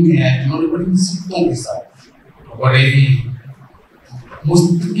कम्युनिटी में है जिन्होंने बड़ी मुसीबतों के साथ बड़े ही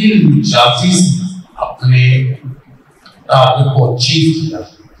मुस्तकिल मिजाजी से अपने टारगेट को अचीव किया।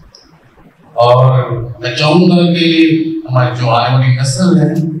 और मैं चाहूँगा कि हमारी जो आने वाली नस्ल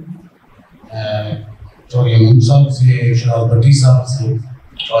है, चौधरी साहब से, शराब भट्टी साहब से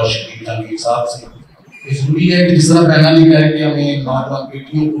और शकील तंगीर साहब से, ये जरूरी है कि जिस तरह पहला लिखा है कि हमें नौजवान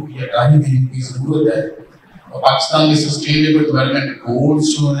बेटियों को भी आगाही देने की जरूरत है। और पाकिस्तान में सस्टेनेबल डेवलपमेंट गोल्स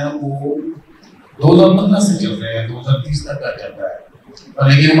जो है वो 2015 से चल रहे हैं, 2030 तक का चल रहा है। और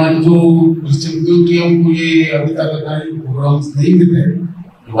लेकिन हमारी जो क्रिश्चियन कम्युनिटी है उनको ये अभी तक प्रोग्राम्स नहीं मिल रहे।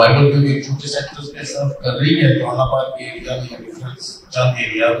 रिवाइवल के भी छोटे सेक्टर्स में सर्व कर रही है जहानाबाद के एरिया में, डिफरेंस चंद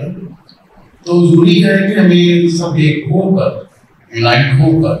एरिया में। तो जरूरी है कि हमें सब एक होकर, यूनाइट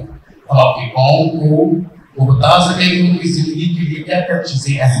होकर हम अपनी कौम को वो बता सकें कि उनकी जिंदगी के लिए क्या क्या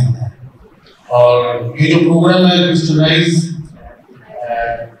चीजें अहम है। और ये जो प्रोग्राम है क्रिश्चियनाइज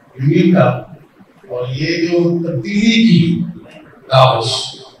यूनियन का, और ये जो तब्दीली की काविश,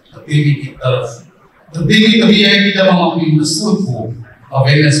 तब्दीली की तरफ, तब्दीली तभी है कि जब हम अपनी नस्ल को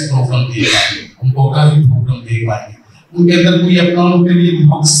अवेयरनेस प्रोग्राम दे पाएंगे, उनको आगाही प्रोग्राम दे पाएंगे, उनके अंदर कोई अपना उनके लिए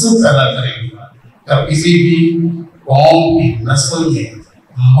मकसद पैदा करेंगे। तब किसी भी कौम की नस्ल में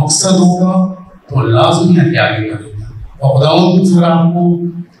मकसद होगा तो लाजमी है कि आगे बढ़ेगा। और खुदावंद फिर आपको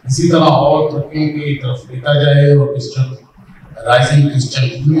इसी तरह और तरक्कियों की तरफ लेता जाए और क्रिश्चियन राइजिंग क्रिश्चियन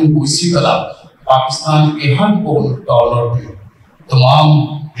यूनियन को इसी तरह पाकिस्तान के हर कॉर्नर में तमाम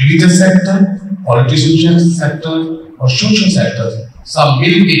रिलीजियस सेक्टर, पॉलिटिशियन सेक्टर और सोशल सेक्टर सब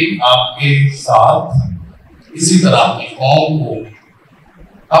मिलके आपके साथ इसी तरह अपनी कौम को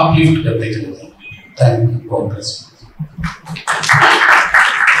अपलिफ्ट करते चलेंगे। Thank you, God bless you.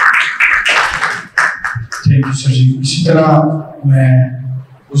 Thank you sir जी। इसी तरह मैं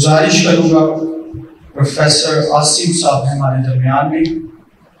गुजारिश करूंगा, प्रोफेसर आसिफ साहब हमारे दरमियान में,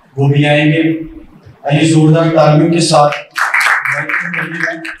 वो भी आएंगे आइए जोरदार तालियों के साथ।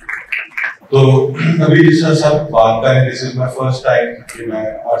 तो अभी सब बात करें, this is my first time कि मैं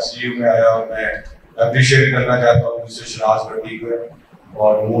आरसीयू में आया और मैं अप्रिशिएट करना चाहता हूँ मिस्टर शराज भट्टी को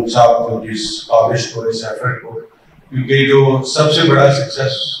और मून साहब को, इस काबिश को, इस एफर्ट को, क्योंकि जो सबसे बड़ा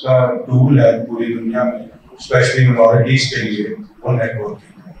सक्सेस का टूल है पूरी दुनिया में स्पेशली मिनॉरिटीज के लिए वो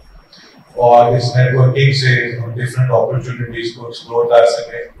नेटवर्किंग है। और इस नेटवर्किंग से हम डिफरेंट अपॉर्चुनिटीज को एक्सप्लोर कर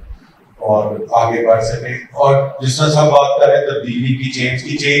सके और आगे बढ़ सके। और जिस तरह सब बात करें तब्दीली की,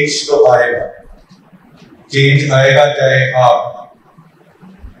 चेंज तो आएगा, चेंज आएगा चाहे आप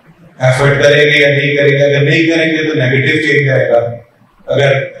एफर्ट करेंगे या नहीं करेंगे। अगर नहीं करेंगे तो नेगेटिव चेंज आएगा,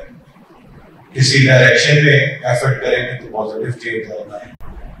 अगर किसी डायरेक्शन में एफर्ट करेंगे तो पॉजिटिव चेंज आएगा।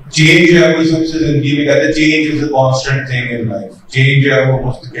 चेंज जो है वो सबसे जिंदगी में कहते हैं change is a constant thing in life. Change जो है वो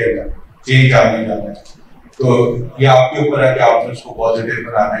मुस्तकिल है, चेंज आने जाना है। तो ये आपके ऊपर है कि आपने उसको पॉजिटिव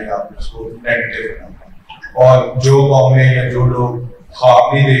बनाना है या आपने उसको नेगेटिव बनाना है। और जो कौमें या जो लोग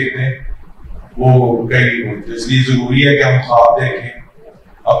ख्वाब नहीं देखते वो कहीं नहीं बोलते, इसलिए जरूरी है कि हम ख्वाब देखें,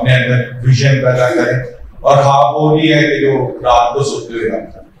 अपने अंदर विजन पैदा करें। और ख्वाब वो नहीं है कि जो रात को सोते हुए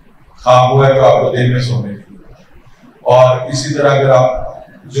आता है, ख्वाब वो है जो आपको दिन में सोने के। और इसी तरह अगर आप,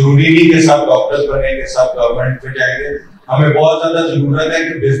 जरूरी नहीं कि सब डॉक्टर्स बनेंगे, सब गवर्नमेंट में जाएंगे, हमें बहुत ज्यादा जरूरत है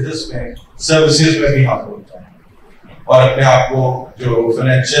कि बिजनेस में, सर्विसेज में भी हम लोग जाएं और अपने आप को जो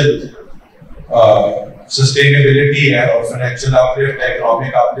फाइनेंशियल सस्टेनेबिलिटी है और फाइनेंशियल अपलिफ्ट,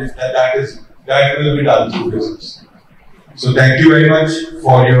 इकोनॉमिक अपलिफ्ट है, that will be done through business. So thank you very much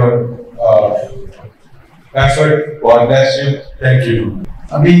for your effort. God bless you. Thank you.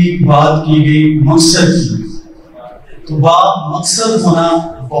 अभी बात की गई मकसद की, तो मकसद होना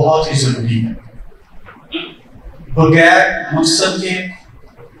बहुत ही जरूरी है। बगैर मकसद के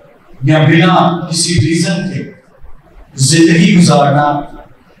या बिना किसी रीजन के जिंदगी गुजारना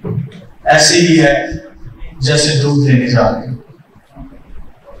ऐसे ही है जैसे दूध लेने जा रहे हैं।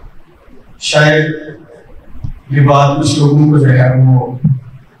 शायद ये बात कुछ लोगों को जो है वो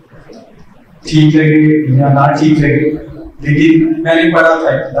ठीक लगे या ना ठीक लगे, लेकिन मैंने पढ़ा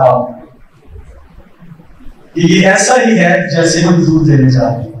था किताब में कि ये ऐसा ही है जैसे हम दूध लेने जा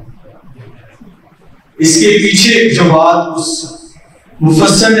रहे हैं। इसके पीछे जो बात उस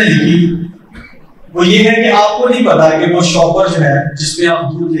मुफस्सर ने लिखी वो ये है कि आपको नहीं पता कि वो शॉपर जो है जिसमें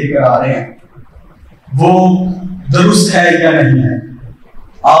आप दूध लेकर आ रहे हैं वो दुरुस्त है या नहीं है।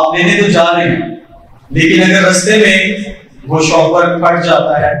 आप लेने तो जा रहे हैं, लेकिन अगर रास्ते में वो शॉपर फट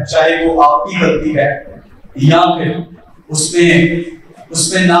जाता है, चाहे वो आपकी गलती है या फिर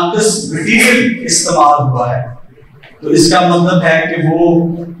उसमें नाक़िस मटीरियल इस्तेमाल हुआ है, तो इसका मतलब है कि वो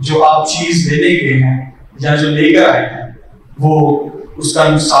जो आप चीज लेने गए हैं या जो लेकर आए हैं वो उसका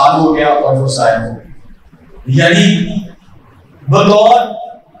नुकसान हो गया और वो ज़ाया हो गया। यानी बतौर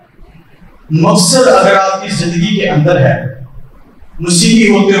मकसद अगर आपकी जिंदगी के अंदर है, मुसीबी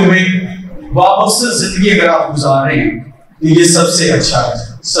होते हुए वापस जिंदगी अगर आप गुजार रहे हैं तो ये सबसे अच्छा है,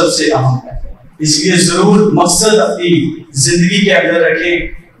 सबसे अहम है। इसलिए जरूर मकसद अपनी जिंदगी के अंदर रखें।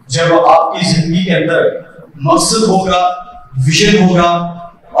 जब आपकी जिंदगी के अंदर मकसद होगा, विजन होगा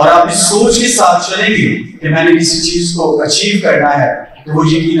और आप इस सोच के साथ चलेंगे कि मैंने किसी चीज को अचीव करना है, तो वो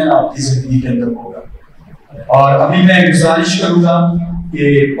यकीनन आपकी जिंदगी के अंदर होगा। और अभी मैं गुजारिश करूंगा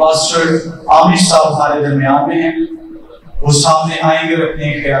कि पास्टर आमिर साहब हमारे दरमियान में हैं, वो सामने आएंगे और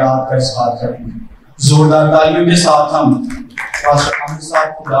अपने ख्यालात का इज़हार करेंगे। जोरदार तालियों के साथ हम पास्टर आमिर साहब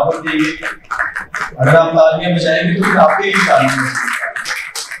को दावत देंगे। अगर आप तालियां बजाएंगे तो फिर आपके ही तालियां।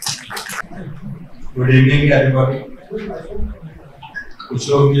 Good evening everybody. कुछ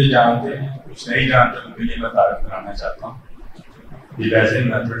लोग मुझे जानते हैं, कुछ नहीं जानते, उनके लिए मैं तारीफ कराना चाहता हूँ कि वैसे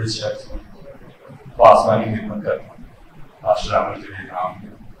मेथोडिस्ट चर्च में पासवानी खिदमत करता हूँ, पास्टर आमिर के नाम है।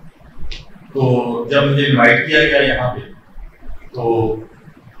 तो जब मुझे इनवाइट किया गया यहाँ पे, तो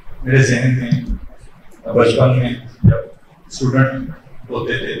मेरे जहन में बचपन में जब स्टूडेंट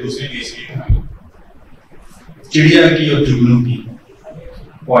होते थे दूसरी तीसरी में, चिड़िया की और जुगनू की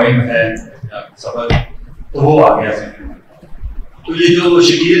पोइम है या सबक, तो वो आ गया जहन में। तो ये जो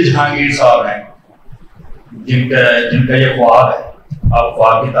शकील जहांगीर साहब हैं, जिनका ये ख्वाब है, आप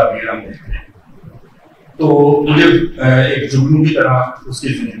ख्वाब की ताबीर हम देखते हैं, तो मुझे एक जुगनू की तरह उसकी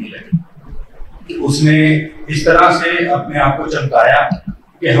जिंदगी लगी कि उसने इस तरह से अपने आप को चमकाया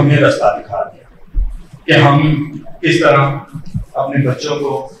कि हमें रास्ता दिखा दिया कि हम किस तरह अपने बच्चों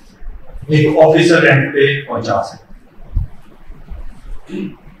को एक ऑफिसर रैंक पे पहुंचा सकते।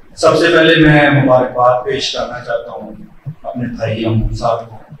 सबसे पहले मैं मुबारकबाद पेश करना चाहता हूँ अपने भाई अमून साहब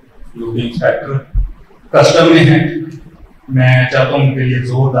को, जो कि इंस्पेक्टर कस्टम में हैं। मैं चाहता हूँ उनके लिए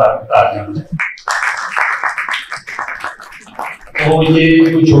जोरदार तालियां बजाएं। तो ये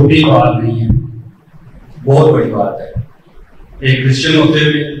कोई छोटी बात नहीं है बहुत बड़ी बात है। एक क्रिश्चियन होते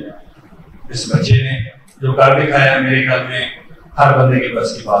हुए इस बच्चे ने जो कर दिखाया, मेरे ख्याल में हर बंदे के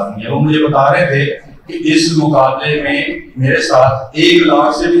बस की बात नहीं है। वो मुझे बता रहे थे कि इस मुकाबले में मेरे साथ 1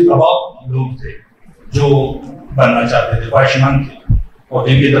 लाख से भी ज्यादा लोग थे जो बनना चाहते थे, ख्वाहिशमंद थे, और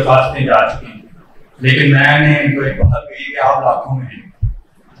जिनकी दरखास्तें जा चुकी, लेकिन मैंने इनको एक बात कही कि आप लाखों में हैं,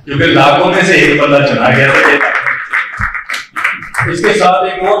 क्योंकि लाखों में से एक बंदा चुना गया था। इसके साथ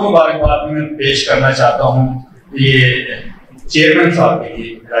एक और मुबारकबाद मैं पेश करना चाहता हूँ, ये चेयरमैन साहब के लिए,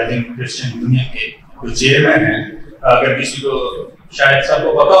 राइजिंग क्रिश्चियन यूनियन के जो चेयरमैन हैं, अगर किसी को शायद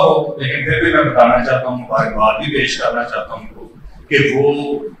सबको पता हो, लेकिन फिर भी मैं बताना चाहता हूँ, मुबारकबाद भी पेश करना चाहता हूँ उनको कि वो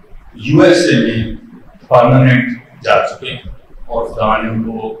यूएसए में परमानेंट जा चुके हैं और खुदा ने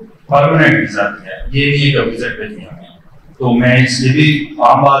उनको परमानेंट वीजा दिया है। ये नहीं है विजिट पे दिया है, तो मैं ये भी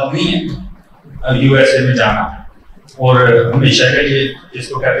आम बात नहीं है यूएसए में जाना और हमेशा के लिए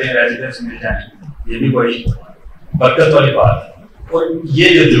जिसको कहते हैं रेजिडेंस मिल जाए, ये भी बड़ी बरकत वाली बात है। और ये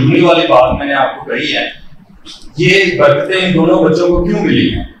जो जुगनी वाली बात मैंने आपको कही है, ये बरकतें इन दोनों बच्चों को क्यों मिली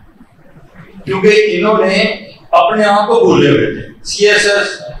हैं? क्योंकि इन्होंने अपने आप को भूले हुए थे।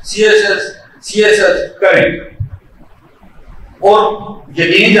 सीएसएस करें, और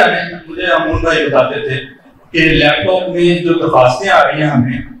यकीन जाने मुझे अमून भाई बताते थे कि लैपटॉप में जो दरखास्तें आ रही हैं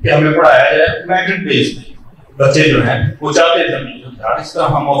हमें कि हमें पढ़ाया जाए मैट्रिक बेस पे, बच्चे जो हैं वो चाहते थे यार इसका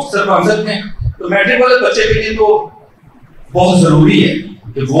हम ऑफिसर बन सकते हैं, तो मैट्रिक वाले बच्चे के लिए तो बहुत जरूरी है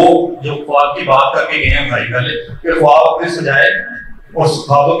कि वो जो ख्वाब की बात करके गए हैं भाई पहले कि ख्वाब अपने सजाए, और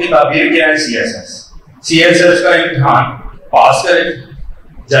ख्वाबों की ताबीर क्या है? सीएसएस का इम्तिहान पास करें,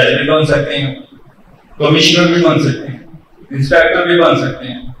 जज भी बन सकते हैं, कमिश्नर भी बन सकते हैं, इंस्पेक्टर भी बन सकते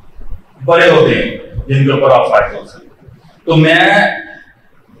हैं, बड़े होते हैं जिनके ऊपर आप फाइट हो सकते हैं। तो मैं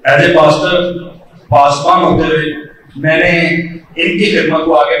एज ए पास्टर पासवान होते हुए मैंने इनकी खिदमत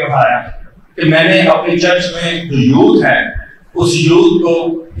को आगे बढ़ाया कि मैंने अपनी चर्च में जो यूथ है उस यूथ को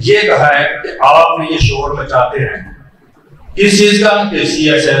ये कहा है कि आपने ये शोर मचाते रहें, किस चीज का? कि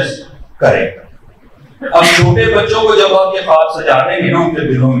सीएसएस करें। अब छोटे बच्चों को जब आप ये ख्वाब सजा देंगे ना उनके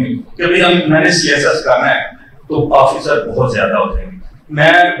दिलों में कि भाई मैंने सीएसएस करना है, तो ऑफिसर बहुत ज्यादा हो जाएंगे।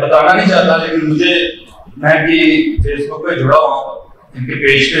 मैं बताना नहीं चाहता, लेकिन मैं भी फेसबुक पे जुड़ा हुआ हूँ, इनके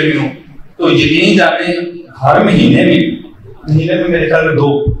पेज पे भी हूँ, तो यकीन जाने हर महीने में मेरे ख्याल में 2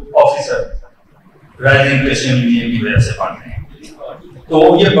 ऑफिसर राइजिंग क्रिश्चियन यूनियन की वजह से बन रहे हैं, तो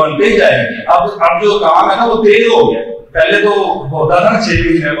ये बनते ही जाएंगे। अब जो काम है ना वो तेज हो गया। पहले तो होता था 6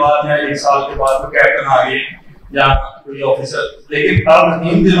 महीने बाद या 1 साल के बाद कैप्टन आ गए या कोई ऑफिसर, लेकिन अब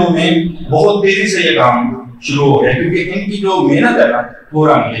इन दिनों में बहुत तेजी से ये काम शुरू हो गया, क्योंकि इनकी जो मेहनत है ना वो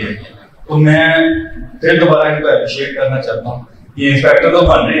रंग ले रही है। तो मैं फिर दोबारा इनको अप्रिशिएट करना चाहता हूँ। ये इंस्पेक्टर तो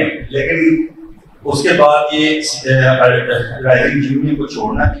बन रहे हैं, लेकिन उसके बाद ये राइजिंग यूनियन को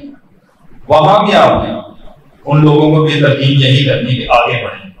छोड़ना नहीं, वहां भी आपने उन लोगों को भी तरकीब यही करनी कि आगे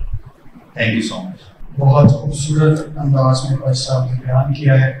बढ़े। Thank you so much. बहुत खूबसूरत अंदाज में भाई साहब ने बयान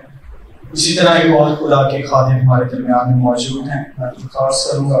किया है। इसी तरह एक और खुदा के खादिम हमारे दरमियान में मौजूद हैं। मैं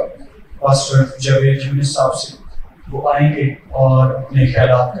दरख्वास्त करूँगा पास्टर जावेद यूनिस साहब से, वो आएंगे और अपने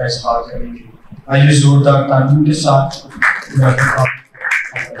ख्यालात का इजहार करेंगे। आइए जोरदार तालीम के साथ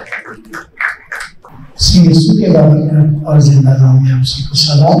यीशु के बाबरकत और जिंदा नाम में आप सबको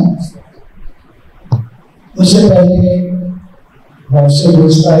सलाम। उससे पहले बहुत से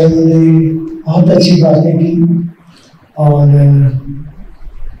दोस्त आए, उन्होंने बहुत अच्छी बातें की और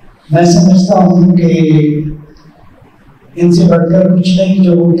मैं समझता हूँ कि इनसे बढ़कर कुछ नहीं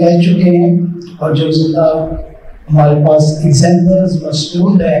जो वो कह चुके हैं और जो जितना हमारे पास एग्जाम्पल्स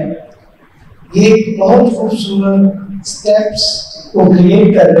मौजूद है, ये एक बहुत खूबसूरत स्टेप्स को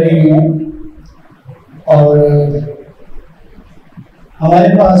क्रिएट कर रहे हैं। और हमारे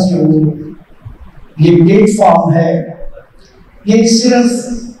पास जो ये प्लेटफॉर्म है, ये सिर्फ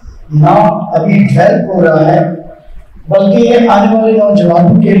ना अभी डेवलप हो रहा है, बल्कि ये आने वाले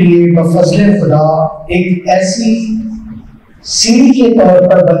नौजवानों के लिए बफज़ल खुदा एक ऐसी सीढ़ी के तौर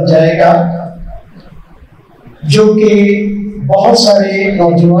पर बन जाएगा जो कि बहुत सारे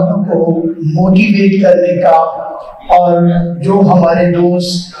नौजवानों को मोटिवेट करने का, और जो हमारे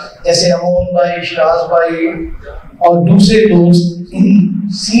दोस्त जैसे अमोल भाई, शिराज भाई और दूसरे दोस्त इन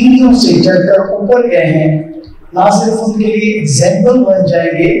सीढ़ियों से चढ़कर ऊपर गए हैं, ना सिर्फ उनके लिए एग्जाम्पल बन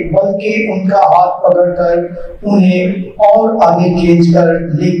जाएंगे, बल्कि उनका हाथ पकड़कर उन्हें और आगे खींच कर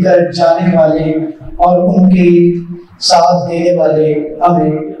लेकर जाने वाले और उनके साथ देने वाले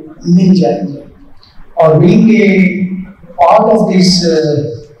हमें मिल जाएंगे। और being a part of this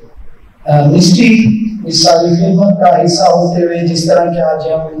mystery, इस सारी खिदमत का हिस्सा होते हुए जिस तरह के आज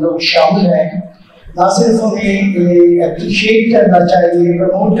हम लोग शामिल हैं, ना सिर्फ हमें ये अप्रिशिएट करना चाहिए,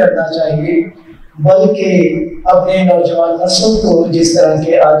 प्रमोट करना चाहिए, बल्कि अपने नौजवान नस्ल को, जिस तरह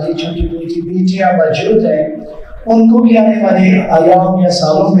के आज ये छोटी छोटी बेटियां मौजूद हैं, उनको भी आने वाले आयाम या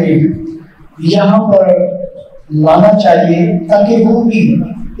सालों में यहाँ पर लाना चाहिए ताकि वो भी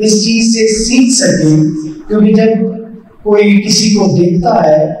इस चीज से सीख सके। क्योंकि जब कोई किसी को देखता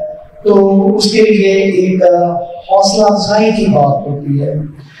है तो उसके लिए एक हौसला अफजाई की बात होती है।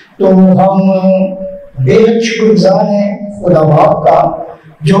 तो हम बेहद शुक्रगुजार हैं खुदा बाप का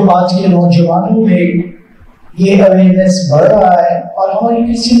जो आज के नौजवानों में ये अवेयरनेस बढ़ रहा है और हमारी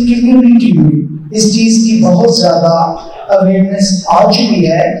क्रिश्चियन कम्युनिटी में इस चीज की बहुत ज्यादा अवेयरनेस आ चुकी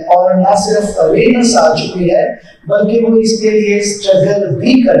है। और ना सिर्फ अवेयरनेस आ चुकी है बल्कि वो इसके लिए स्ट्रगल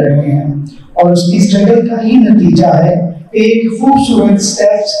भी कर रहे हैं और उसकी स्ट्रगल का ही नतीजा है एक खूबसूरत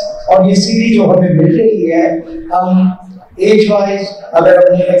स्टेप्स। और ये सीढ़ी जो हमें मिल रही है, हम एज वाइज अगर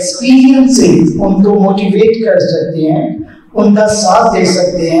अपने एक्सपीरियंस से उनको मोटिवेट कर सकते हैं, उनका साथ दे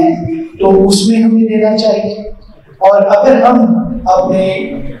सकते हैं, तो उसमें हमें देना चाहिए। और अगर हम अपने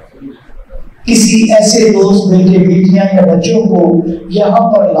किसी ऐसे दोस्त बेटे बेटियां या बच्चों को यहाँ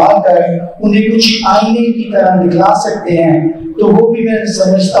पर लाकर उन्हें कुछ आईने की तरह दिखला सकते हैं, तो वो भी मैं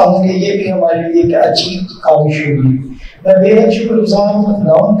समझता हूँ कि ये भी हमारे लिए एक अच्छी काविश होगी। मैं बेहद शुक्रगुजार हूँ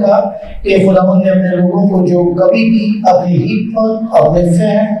खुदावन का कि खुदावन ने अपने लोगों को जो कभी भी अपनी हिम्मत, अपने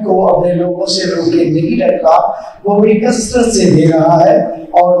फहम को अपने लोगों से रोके नहीं रखा, वो बड़ी कसरत से दे रहा है।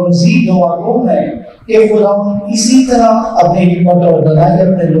 और मज़ीद दुआओं में कि खुदावन इसी तरह अपनी हिम्मत और दनाई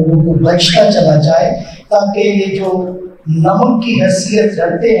अपने लोगों को बख्शता चला जाए ताकि ये जो नमक की हैसियत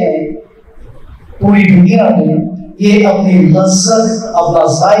रखते हैं पूरी दुनिया में, ये अपनी लज्जत, अपना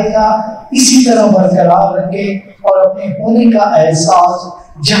जायका इसी तरह बरकरार रखे और अपने होने का एहसास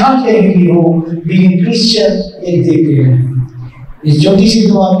जहाँ कहीं भी हो बीइंग क्रिश्चियन एक देते हैं। इस छोटी सी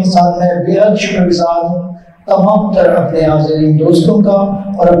दुआ के साथ मैं बेहद शुक्रगुजार हूँ तमाम तरह अपने हाज़रीन दोस्तों का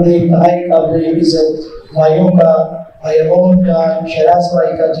और अपने भाई का, अपने इज्जत भाइयों का, भाई अमोन का, शहराज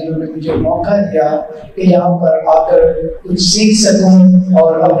भाई का, जिन्होंने मुझे मौका दिया कि यहाँ पर आकर कुछ सीख सकूं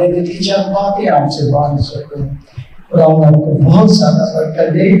और अपने दिल की चंद बातें आपसे बांट सकूं। खुदा आपको बहुत ज्यादा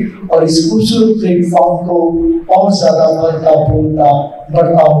बरकत दे और इस खूबसूरत प्लेटफॉर्म को और ज्यादा बढ़ता फूलता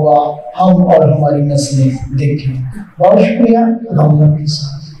बढ़ता हुआ हम और हमारी नस्लें देखें। बहुत शुक्रिया। खुदा आपके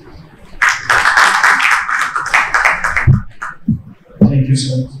साथ। Thank you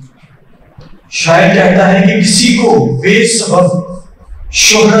sir. शायर कहता है कि किसी को बेसबब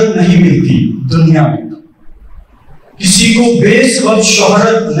शोहरत नहीं मिलती दुनिया में, किसी को बेसबब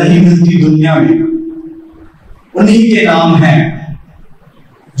शोहरत नहीं मिलती दुनिया में, उन्हीं के नाम हैं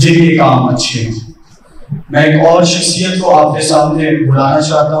जिनके काम अच्छे हैं। मैं एक और शख्सियत को आपके सामने बुलाना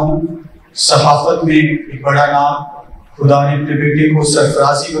चाहता हूं। सहाफत में एक बड़ा नाम, खुदा ने अपने बेटे को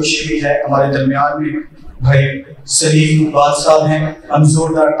सरफराजी बख्शी हुई है। हमारे दरमियान में भाई सलीम इकबाल साहब हैं। हम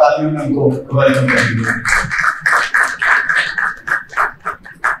जोरदार तालियों में उनको वेलकम करेंगे।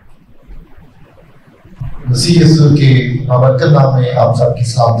 मसीह यीशु के बाबरकत नाम में आप सबकी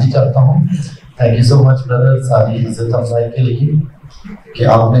सलामती करता हूँ। Thank you so much brother, सारी इज्जत अफजाई के लिए कि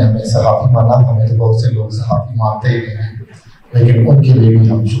आपने हमें सहाफ़ी माना। हमें तो बहुत से लोग सहाफ़ी मानते ही हैं, लेकिन उनके लिए भी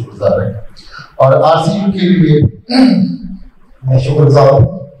हम शुक्रगुजार हैं। और आरसीयू के लिए मैं शुक्रगुजार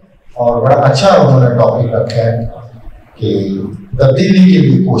हूँ। और बड़ा अच्छा उन्होंने टॉपिक रखा है कि तब्दीली के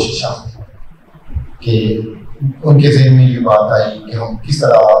लिए कोशिश, कि उनके जहन में ये बात आई कि हम किस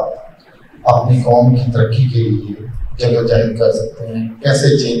तरह अपनी कौम की तरक्की के लिए जदोजहद कर सकते हैं,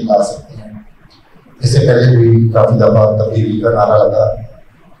 कैसे चेंज ला सकते हैं। इससे पहले भी काफ़ी दफ़ा तब्दीली का नारा लगा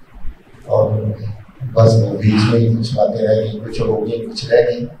और बस वो बीच में ही कुछ बातें रह गई, कुछ हो गई, कुछ रह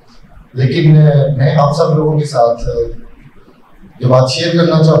गई। लेकिन मैं आप सब लोगों के साथ जो बात शेयर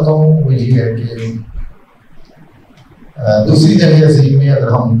करना चाहता हूँ वो ये है कि दूसरी जगह अजीम में अगर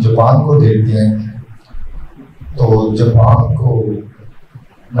हम जापान को देखते हैं तो जापान को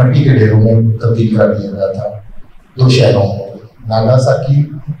मट्टी के ढेरों में तब्दील कर दिया गया था, दो शहरों में, नागासाकी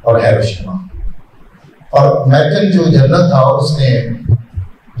और हिरोशिमा। और मैकन जो जनरल था उसने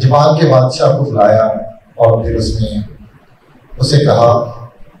जापान के बादशाह को बुलाया और फिर उसने उसे कहा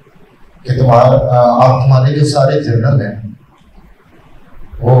कि तुम्हारे जो सारे जनरल हैं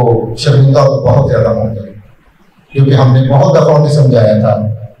वो शर्मिंदा बहुत ज्यादा हो गए, क्योंकि हमने बहुत दफा उन्हें समझाया था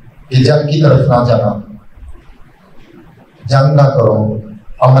कि जंग की तरफ ना जाना, जंग ना करो,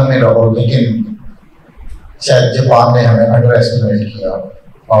 अमन में रहो। लेकिन शायद जापान ने हमें अंडर एस्टिमेट किया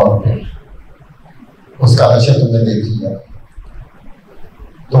और फिर उसका असर तुमने देख लिया।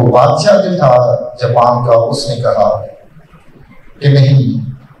 तो बादशाह जो था जापान का, उसने कहा कि नहीं,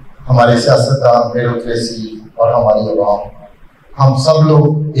 हमारे सियासतदान, ब्यूरोक्रेसी और हमारी अवाम, हम सब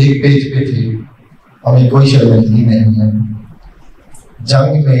लोग एक पेज पे थे, हमें कोई शर्मिंदगी नहीं है।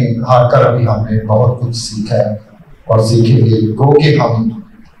 जंग में हारकर अभी हमने बहुत कुछ सीखा है और सीखेंगे। गो के हम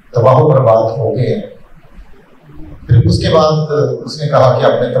तबाह बर्बाद हो गए हैं। फिर उसके बाद उसने कहा कि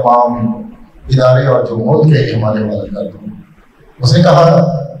अपने तमाम इदारे और जो मुल्क है हमारे वाले कर दो। उसने कहा,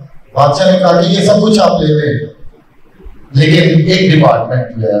 बादशाह ने कहा कि ये सब कुछ आप ले लें, लेकिन एक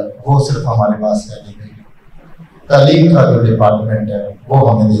डिपार्टमेंट जो है वो सिर्फ हमारे पास है, तालीम का जो डिपार्टमेंट है वो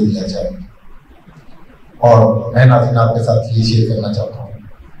हमें दे दिया जाए। और मैं नाज़रीन आपके साथ ये शेयर करना चाहता हूँ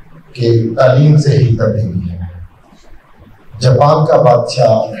कि तालीम से ही तब्दीली है। जापान का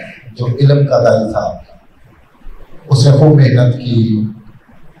बादशाह जो इल्म का दाई था, उसने खूब मेहनत की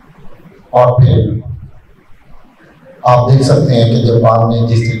और फिर आप देख सकते हैं कि जापान ने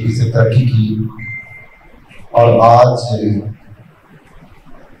जिस तरीके से तरक्की की और आज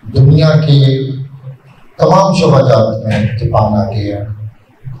दुनिया के तमाम शोबाजात में जापान आ गया है।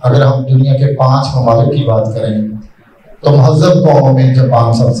 अगर हम दुनिया के 5 ममालिक की बात करें तो महज़ब कौमों में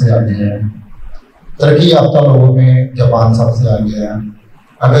जापान सबसे आगे है, तरक्की याफ्ता लोगों में जापान सबसे आगे है।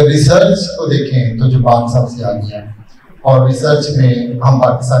 अगर रिसर्च को देखें तो जापान सबसे आगे है और रिसर्च में हम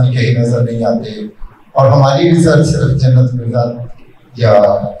पाकिस्तानी कहीं नजर नहीं आते और हमारी रिसर्च सिर्फ जन्नत मिर्जा या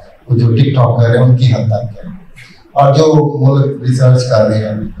जो टिकटॉकर है उनकी हद तक है। और जो मुल्क रिसर्च कर रहे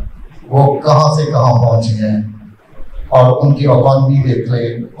हैं वो कहाँ से कहाँ पहुँच गए हैं और उनकी इकॉनमी देख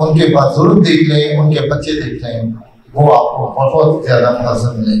लें, उनके बुजुर्ग देख लें, उनके बच्चे देख लें, वो आपको बहुत ज़्यादा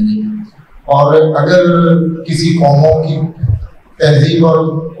महसूस मिलेंगे। और अगर किसी कौमों की तहजीब और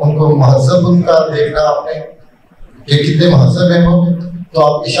उनको महजब उनका देखना आपने कि कितने महजब हैं वो, तो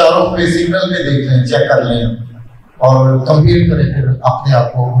आप इशारों पे सिग्नल पे देख लें, चेक कर लें और कंपेयर करें फिर अपने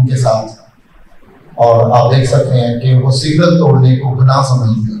आप को उनके साथ, और आप देख सकते हैं कि वो सिग्नल तोड़ने को गुनाह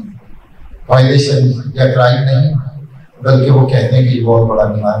समझते हैं, वायलेशन या क्राइम नहीं, बल्कि वो कहते हैं कि ये बहुत बड़ा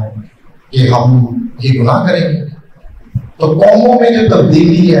गुनाह है कि हम ये गुनाह करेंगे। तो कौमों में जो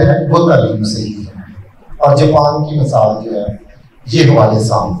तब्दीली है वो तालीम से ही है और जापान की मिसाल जो है ये हमारे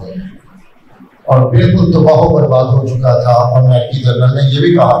सामने है और बिल्कुल तबाह बर्बाद हो चुका था। और अमेरिकी जनरल ने ये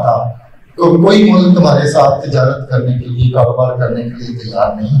भी कहा था कि कोई मुल्क तुम्हारे साथ तिजारत करने के लिए, कारोबार करने के लिए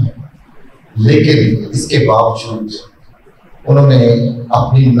तैयार नहीं है, लेकिन इसके बावजूद उन्होंने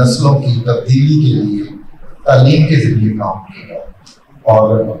अपनी नस्लों की तब्दीली के लिए तालीम के जरिए काम किया। और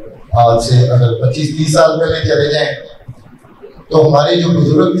आज से अगर 25-30 साल पहले चले जाएं तो हमारे जो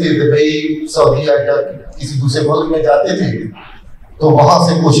बुजुर्ग थे दुबई, सऊदी या किसी दूसरे मुल्क में जाते थे तो वहां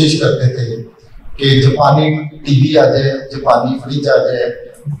से कोशिश करते थे कि जापानी टीवी आ जाए, जापानी फ्रिज आ जाए,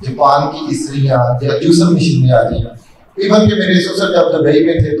 जापान की इस्त्रियां या जूसर मशीनें आ जाए। इवन के मेरे ससुर जब दुबई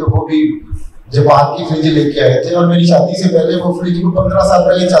में थे तो वो भी जापान की फ्रिज लेके आए थे और मेरी शादी से पहले वो फ्रिज को 15 साल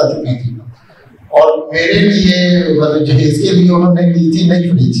पहले चल चुकी थी और मेरे लिए मतलब जहेज के लिए उन्होंने ली थी नई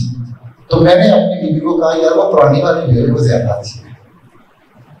फ्रिज। तो मैंने अपनी बीवी को कहा यार वो पुरानी वाली ले, वो ज्यादा अच्छी है।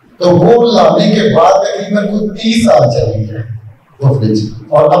 तो वो लाने के बाद तकरीबन कुछ 30 साल चली है वो फ्रिज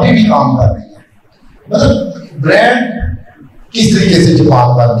और अभी भी काम कर रही है। मतलब ब्रांड किस तरीके से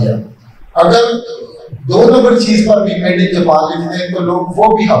जापान बन गया। अगर 2 नंबर चीज पर भी मेड इन जापान लिखते हैं तो लोग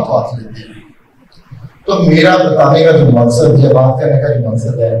वो भी हाथ लेते हैं। तो मेरा बताने का जो मकसद या बात करने का जो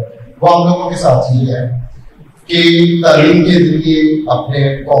मकसद है वो हम लोगों के साथ ये है कि तालीम के जरिए अपने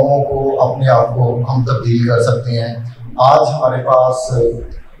कौमों को, अपने आप को हम तब्दील कर सकते हैं। आज हमारे पास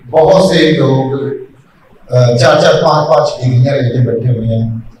बहुत से लोग 4-4, 5-5 डिग्रियां लेके बैठे हुए हैं।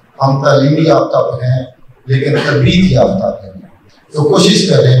 हम तालीमी याफ्ता हैं लेकिन तरबीत याफ्ता हैं। तो कोशिश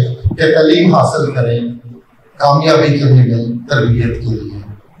करें कि तालीम हासिल करें कामयाबी के लिए नहीं, तरबियत के लिए।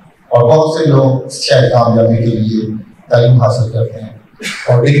 और बहुत से लोग शायद कामयाबी के लिए तालीम हासिल करते हैं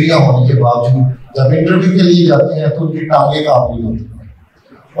और डिग्रियां होने के बावजूद जब इंटरव्यू के लिए जाते हैं तो उनकी टांगे काम नहीं होती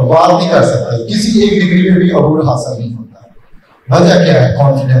और बात नहीं कर सकते, किसी एक डिग्री में भी अबूर हासिल नहीं होता। वजह क्या है?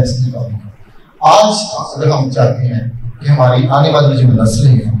 कॉन्फिडेंस की कमी। आज अगर हम चाहते हैं कि हमारी आने वाली जो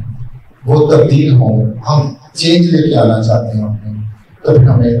नस्लें हैं वो तब्दील हों, हम चेंज लेके आना चाहते हैं अपने, तो फिर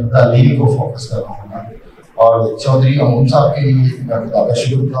हमें तालीम को फोकस करना होगा। और चौधरी अमून साहब के लिए मैं खुदा का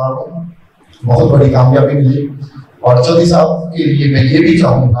शुक्रगुजार हूँ, बहुत बड़ी कामयाबी मिली। और चौधरी साहब के लिए मैं ये भी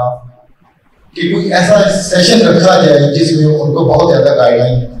चाहूँगा कि कोई ऐसा सेशन रखा जाए जिसमें उनको बहुत ज़्यादा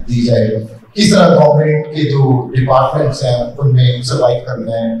गाइडलाइन दी जाए, किस तरह गवर्नमेंट के जो डिपार्टमेंट्स हैं उनमें सर्वाइव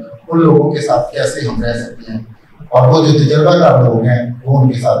करना है, उन लोगों के साथ कैसे हम रह सकते हैं, और वो जो तजर्बाकार लोग हैं वो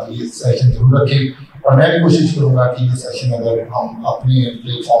उनके साथ ये सेशन जरूर रखें। और मैं भी कोशिश करूँगा कि ये सेशन अगर हम अपने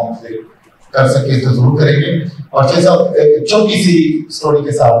प्लेटफॉर्म से कर सके तो जरूर करेंगे। और जैसा छोटी सी स्टोरी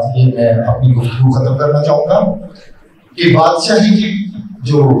के साथ ये मैं अपनी गुफ्तगू खत्म करना चाहूँगा कि बादशाही की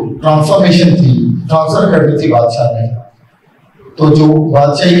जो ट्रांसफॉर्मेशन थी, ट्रांसफर करनी थी बादशाह ने, तो जो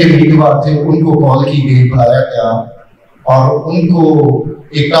बादशाही के उम्मीदवार थे उनको कॉल की गई, बुलाया गया और उनको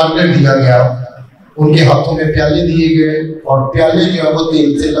एक टारगेट दिया गया, उनके हाथों में प्याले दिए गए और प्याले जो है वो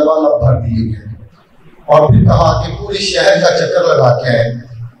तेल से लबालब भर दिए गए और फिर कहा कि पूरे शहर का चक्कर लगा के आए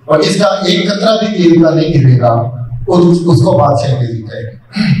और इसका एक कतरा भी तेल का नहीं गिरेगा उसको बादशाह दे दी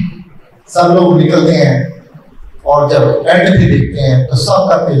जाएगी। सब लोग निकलते हैं और जब एंड पे देखते हैं तो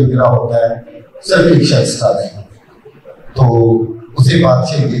सबका तेल गिरा होता है, सिर्फ एक शख्स का नहीं। तो उसे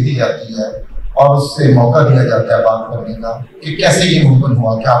बादशाह दे दी जाती है और उससे मौका दिया जाता है बात करने का कि कैसे ये मुमकिन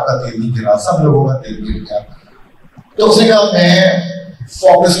हुआ कि आपका तेल नहीं गिरा, सब लोगों का तेल गिर गया। तो उसने कहा मैं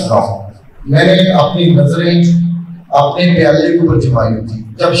फोकस रहा, मैंने अपनी नजरें अपने प्याले के ऊपर जमाई थी।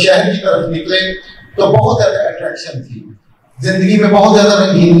 जब शहर की तरफ निकले तो बहुत ज्यादा अट्रैक्शन थी, जिंदगी में बहुत ज्यादा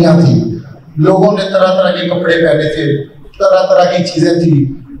रंगीनियां थी, लोगों ने तरह तरह के कपड़े पहने थे, तरह तरह की चीजें थी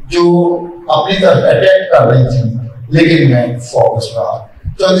जो अपनी तरफ अट्रैक्ट कर रही थी, लेकिन मैं फोकस रहा।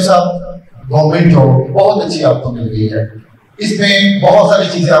 चौधरी साहब, गवर्नमेंट जॉब बहुत अच्छी आपको मिल गई है, इसमें बहुत सारी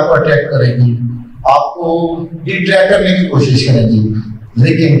चीजें आपको अट्रैक्ट करेगी, आपको डिट्रैक्ट करने की कोशिश करेगी,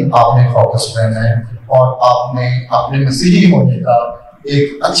 लेकिन आपने फोकस रहना है और आपने अपने मसीही होने का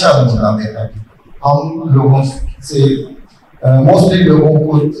एक अच्छा नमूना देना है। हम लोगों से मोस्टली लोगों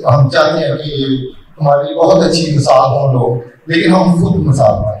को हम चाहते हैं कि हमारी बहुत अच्छी मिसाल हो लोग, लेकिन हम खुद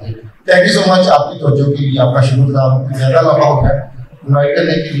मिसाल मांगे। थैंक यू सो मच आपकी तवज्जो के लिए, आपका शुक्रिया। ज्यादा लंबा हो गया, इन्वाइट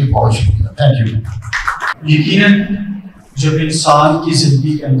करने के लिए बहुत शुक्रिया, थैंक यू। यकीनन जब इंसान की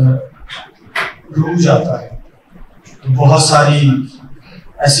जिंदगी के अंदर डूब जाता है तो बहुत सारी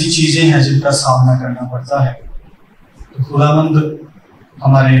ऐसी चीजें हैं जिनका सामना करना पड़ता है। तो खुदावंद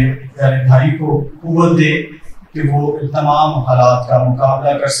हमारे प्यारे भाई को कुव्वत दे कि वो तमाम हालात का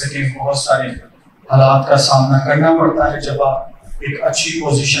मुकाबला कर सके। बहुत सारे हालात का सामना करना पड़ता है, जब आप एक अच्छी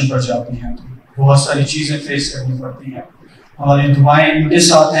पोजीशन पर जाती हैं तो बहुत सारी चीजें फेस करनी पड़ती हैं। हमारी दुआएं इनके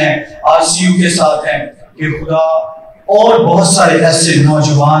साथ हैं, आरसीयू के साथ हैं कि खुदा और बहुत सारे ऐसे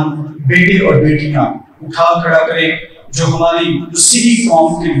नौजवान बेटे और बेटियां उठा खड़ा करें जो हमारी मसीही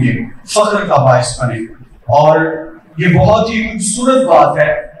कौम के लिए फख्र का बायस बने। और ये बहुत ही खूबसूरत बात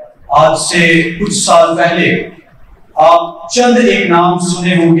है, आज से कुछ साल पहले आप चंद एक नाम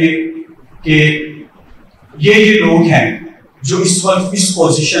सुने होंगे कि ये लोग हैं जो इस वक्त इस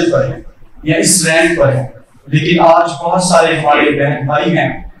पोजीशन पर हैं या इस रैंक पर हैं, लेकिन आज बहुत सारे हमारे बहन भाई हैं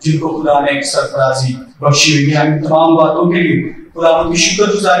जिनको खुदा ने एक सरफराजी बख्शी हुई है। हम तमाम बातों के लिए खुदा की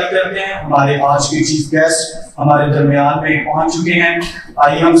शुक्रगुजारी करते हैं। हमारे आज के चीफ गेस्ट हमारे दरमियान में पहुंच चुके हैं।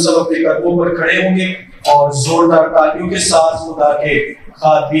 आइए हम सब अपने कदमों पर खड़े होंगे और जोरदार तालियों के साथ खुदा के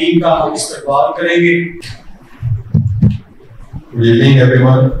खादमीन का हम इस्तकबाल करेंगे। Good evening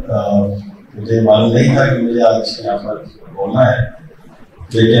everyone. मुझे मालूम नहीं था कि मुझे आज यहाँ पर बोलना है,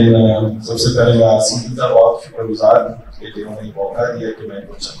 लेकिन सबसे पहले मैं आरसीबी का बहुत शुक्रगुजार कि जिन्होंने मौका दिया कि मैं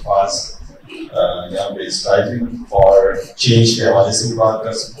कुछ अल्फाज यहाँ पे स्ट्राइविंग फॉर चेंज के हवाले से भी बात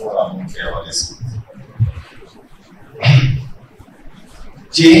कर सकूँ और आम के हवाले से।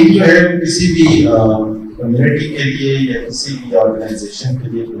 चेंज जो है किसी भी कम्युनिटी के लिए या किसी भी ऑर्गेनाइजेशन के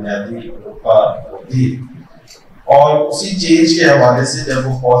लिए बुनियादी मौका होती है, और उसी चेंज के हवाले से जब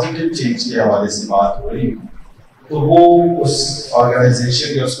वो पॉजिटिव चेंज के हवाले से बात हो रही तो वो उस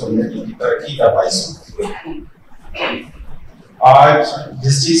ऑर्गेनाइजेशन या उस कम्युनिटी की तरक्की का बायस होती है। आज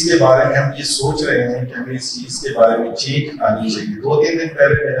जिस चीज के बारे में हम ये सोच रहे हैं कि हमें इस चीज के बारे में चेंज आनी चाहिए, 2-3 दिन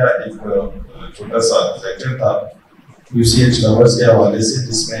पहले मेरा एक छोटा सा लेक्चर था यूसीएच लवर्स के हवाले से,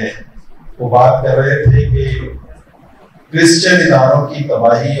 जिसमें वो बात कर रहे थे कि क्रिश्चियन इदारों की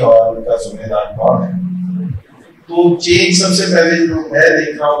तबाही और उनका जिम्मेदार कौन है। तो चेंज सबसे पहले जो मैं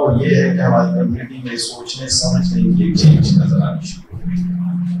देख रहा हूँ वो ये है कि हमारी कम्युनिटी में सोचने समझने की एक चेंज नजर आनी शुरू हुई।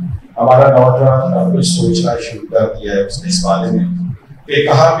 हमारा नौजवान अब कुछ सोचना शुरू कर दिया है उसने इस बारे में कि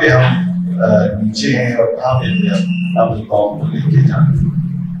कहाँ पे हम नीचे हैं और कहाँ पे हम अपनी कौम को लेके जाए।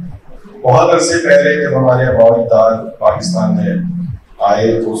 बहुत अरसे पहले जब हमारे अबाउदाद पाकिस्तान में आए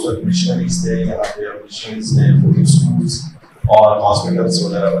तो उस वक्त मिशनरीज थे, यहाँ पे मिशनरीज ने स्कूल्स और हॉस्पिटल्स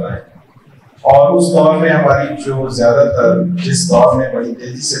वगैरह बनाए। और उस दौर में हमारी जो ज्यादातर जिस दौर में बड़ी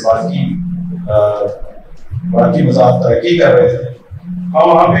तेजी से बाकी मज़ाक तरक्की कर रहे थे, हम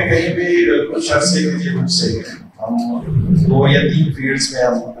वहाँ पे कहीं भी कुछ अर्से के लिए रुक सके। हम 2 या 3 फील्ड्स में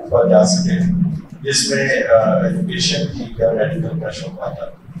हम ऊपर जा सके, जिसमें एजुकेशन की या मेडिकल का शौक आता,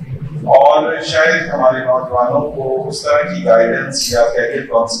 और शायद हमारे नौजवानों को उस तरह की गाइडेंस या कैरियर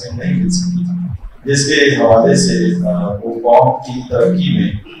काउंसलिंग नहीं मिल सकी जिसके हवाले से वो कौम की तरक्की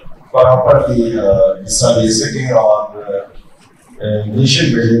में प्रॉपरली हिस्सा ले सके और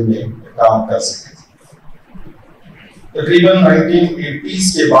नेशन बिल्डिंग में काम कर सके। तकरीबन 1980s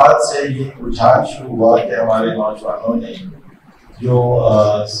के बाद से ये रुझान शुरू हुआ कि हमारे नौजवानों ने जो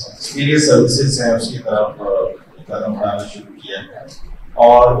सुपीरियर सर्विसेज हैं उसकी तरफ कदम उठाना शुरू किया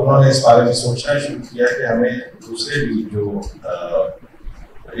और उन्होंने इस बारे में सोचना शुरू किया कि हमें दूसरे भी जो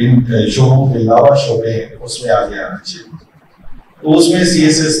इन शोबों के अलावा शोबे हैं उसमें आगे आना चाहिए। तो उसमें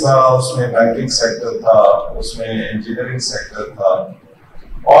CSS था, उसमें बैंकिंग सेक्टर था, उसमें इंजीनियरिंग सेक्टर था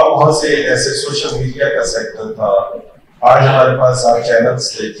और बहुत से ऐसे सोशल मीडिया का सेक्टर था। आज हमारे पास आप चैनल्स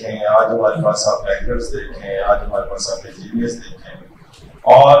देखें, आज हमारे पास आप बैंकर्स देखें, आज हमारे पास आप इंजीनियर्स देखें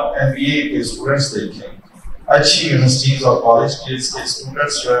और MBA के स्टूडेंट्स देखें। अच्छी यूनिवर्सिटीज और कॉलेज के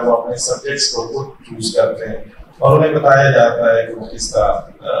स्टूडेंट्स जो है वो अपने सब्जेक्ट्स को खुद चूज करते हैं और उन्हें बताया जाता है कि वो किस तरह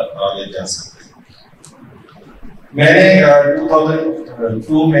आगे जा सकते हैं। मैंने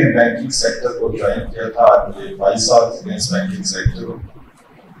 2002 में बैंकिंग सेक्टर को ज्वाइन किया था। मुझे 22 साल थे इस बैंकिंग सेक्टर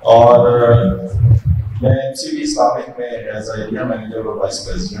और मैं MCB इस्लामिक में एज एरिया मैनेजर और वाइस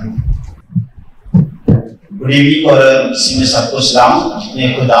प्रेसिडेंट। गुड इवनिंग और इसी में सबको सलाम। जितने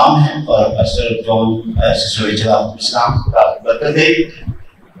खुदाम हैं और पास्टर जॉन सिस्टर इस्लाम का बरकत है।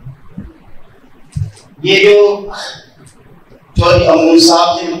 ये जो चौधरी अमून साहब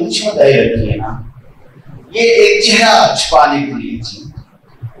ने मुझे बताई रखी है ना, ये एक चेहरा छुपाने के लिए थी।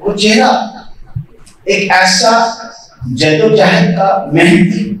 वो चेहरा एक ऐसा जद्दोजहद का,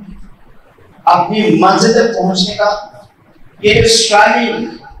 मेहनती, अपनी मंजिल तक पहुंचने का ये जो स्ट्राइविंग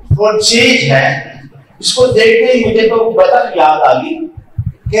फॉर चेंज है, इसको देखते ही मुझे तो बतख याद आ गई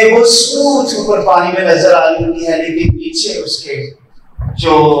कि वो स्मूथ ऊपर पानी में नजर आ रही है लेकिन पीछे उसके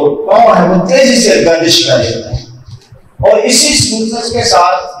जो पांव है वो तेजी से गर्दिश कर रहे हैं। और इसी स्मूथनेस के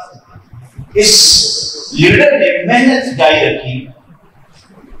साथ इस लीडर ने मेहनत जारी रखी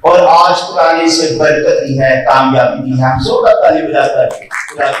और आज पुराने से बरकत दी है, कामयाबी दी है। हम जोरदार ताली बजाकर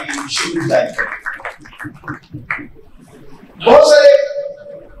खुदा की शुक्रगुजारी करते। बहुत सारे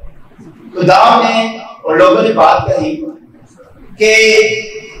खुदाम ने और लोगों ने बात कही कि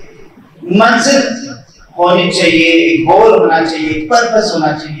मंजिल होनी चाहिए, एक गोल होना चाहिए, पर्पस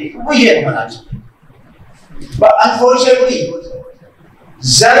होना चाहिए, वो ये होना चाहिए। पर अनफॉर्चुनेटली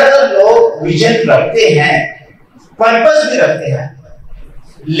ज्यादातर लोग विजन रखते हैं, पर्पस भी रखते हैं,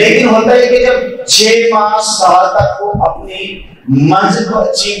 लेकिन होता है कि जब 6 माह साल तक वो अपनी मंजिल को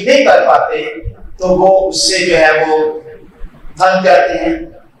अचीव नहीं कर पाते तो वो उससे जो है वो थक जाते हैं,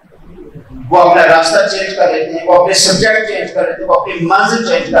 वो अपना रास्ता चेंज कर लेते हैं, वो अपने सब्जेक्ट चेंज कर लेते हैं, वो अपनी मंजिल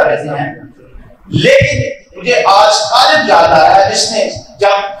चेंज कर लेते हैं। लेकिन मुझे आज तालिब याद आ रहा है जिसने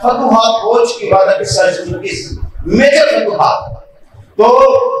जब फतुहात हो चुकी वादा के सर्जन मेजर फतुहात, तो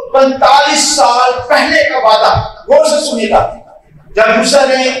 45 साल पहले का वादा गौर से सुनिएगा, जब मूसा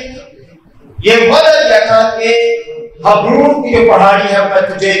ने ये वादा किया था कि हबरून की जो पहाड़ी है मैं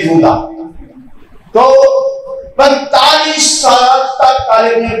तुझे दूंगा, तो 45 साल तक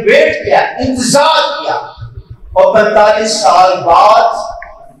तालिब ने वेट किया, इंतजार किया और 45 साल बाद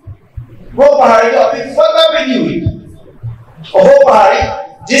वो पहाड़ी अभी फतह भी नहीं हुई। और वो पहाड़ी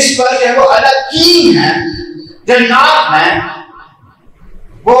जिस पर जो है वो अलाकीन है, जन्नात है,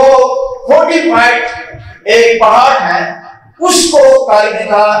 वो फोर्टिफाइड एक पहाड़ है, उसको तालिब ने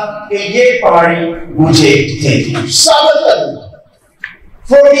कहा कि ये पहाड़ी मुझे दे दी, साबित कर दूंगा।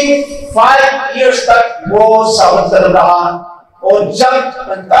 45 इयर्स तक वो साबित कर रहा और जब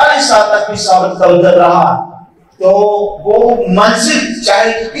 45 साल तक भी साबित कर रहा तो वो मंजिल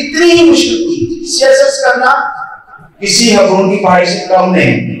चाहे कितनी ही मुश्किल थी, सियासत करना किसी हबरून की पहाड़ी से कम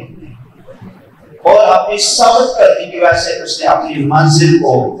नहीं, और अपनी साबित करने की वजह से उसने अपनी मंजिल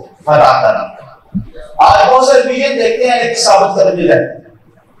को फरा करा। आज बहुत सारे विजन देखते हैं लेकिन साबित करने लगते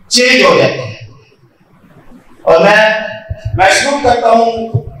चेंज हो जाते हैं। और मैं महसूस करता हूं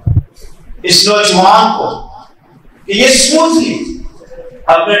इस नौजवान को कि ये स्मूथली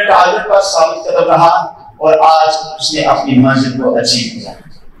अपने टारगेट पर साबित कर रहा और आज उसने अपनी मंजिल को अचीव किया।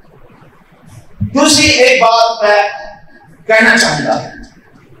 दूसरी एक बात मैं कहना चाहूंगा,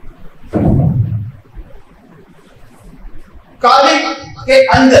 कालिब के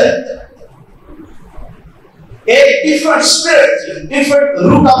अंदर एक डिफरेंट स्पिरिट, डिफरेंट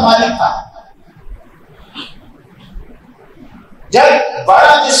रूह का मालिक था। जब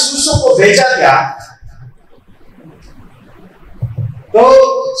 12 जासूसों को भेजा गया तो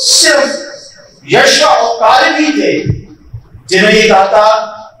सिर्फ यशा और कालिब ही थे जिन्हें ये कहा था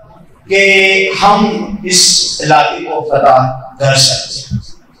कि हम इस इलाके को फतह कर सकते।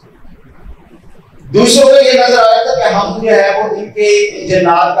 दूसरों को ये नजर आया था कि हम जो है वो इनके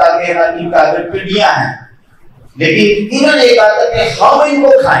जन्नात का इनकी पीढ़ियां हैं, लेकिन इन्होंने ये कहा था कि हम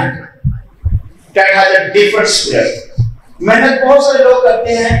इनको खाएंगे। That has a different spirit। मेहनत बहुत सारे लोग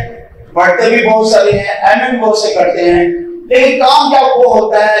करते हैं, पढ़ते भी बहुत सारे हैं, एमएन बहुत से करते हैं, लेकिन काम क्या वो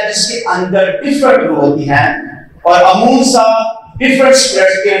होता है जिसके अंदर डिफरेंट होती है। और अमून साहब डिफरेंट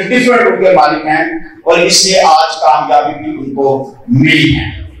स्पिरिट के, डिफरेंट रूप के मालिक हैं और इससे आज कामयाबी भी उनको मिली है।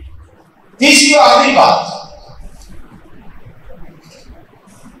 तीसरी और आखिरी बात,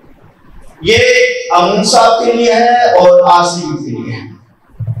 ये अमून साहब के लिए है और आसिम के लिए है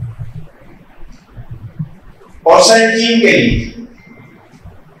और सारी टीम के लिए।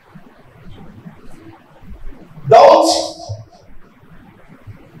 दाऊद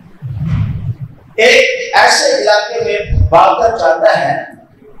एक ऐसे इलाके में भागकर जाता है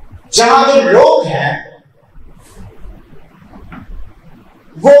जहां जो लोग हैं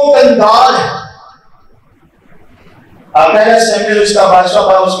वो कंगाल है। पहला सैमुएल उसका बादशाह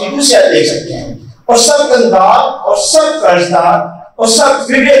था, उसकी दूसरी देख सकते हैं, और सब कंगाल और सब कर्जदार और सब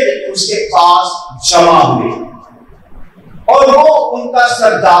बिगड़े उसके पास जमा हुए और वो उनका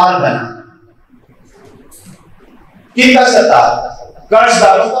सरदार बना। किसका सरदार?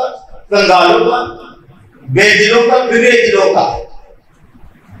 कर्जदारों का, कंगालों का, बेदिलों का, बिगड़े दिलों का।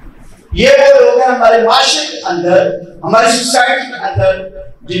 ये वो लोग हैं हमारे माशरे के अंदर, हमारी सोसाइटी के अंदर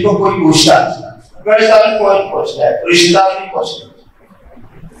जिनको कोई पूछता नहीं। कर्जदार कौन पूछता है? रिश्तेदार नहीं पूछता,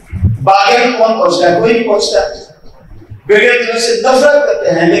 बागियां कौन पूछता है? कोई नहीं पूछता। बिगड़े दिलों से नफरत करते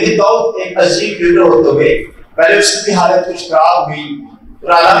हैं। लेकिन दाऊद एक अजीब लीडर होते हुए पहले उसकी हालत कुछ खराब हुई,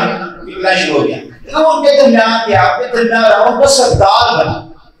 निकलना शुरू हो गया, लेकिन उनके दरमियान क्या, अपने दरमियान रहा, उनका सरदार बना।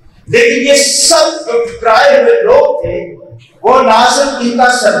 लेकिन ये सब जो टकराए हुए लोग थे वो ना सिर्फ इनका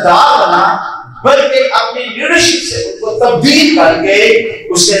सरदार बना बल्कि अपनी लीडरशिप से उनको तब्दील करके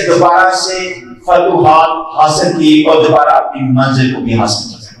उसने दोबारा से फतूहात हासिल की और दोबारा अपनी मंजिल को भी हासिल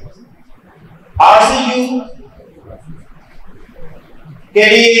की। आरसीयू के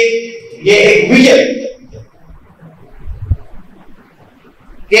लिए ये एक विजन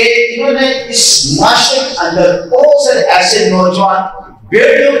कि इन्होंने इस माशरे के अंदर बहुत सारे ऐसे नौजवान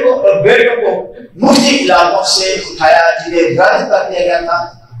बेटियों को मुफ्ती इलाकों से उठाया जिन्हें रद्द कर दिया गया था,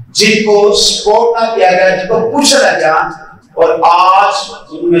 जिनको सपोर्ट ना किया गया, जिनको पूछा गया, और आज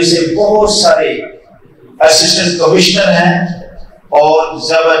उनमें से बहुत सारे असिस्टेंट कमिश्नर हैं और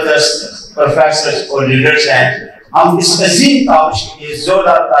जबरदस्त प्रोफेसर और लीडर्स हैं। हम इस अजीम काविश के लिए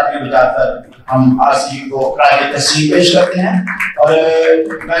जोरदार तालियां बजाकर हम आरसीयू को प्राइवेट तस्वीर पेश करते हैं। और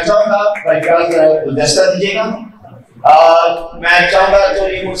मैं चाहूंगा भाई गुलदस्ता दीजिएगा। मैं चाहूंगा जो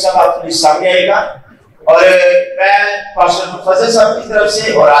ये सब आपके सामने आएगा और मैं पास्टर फजल साहब की तरफ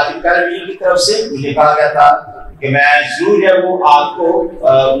से और आदित्य करवी की तरफ से मुझे कहा गया था कि मैं जरूर है वो आपको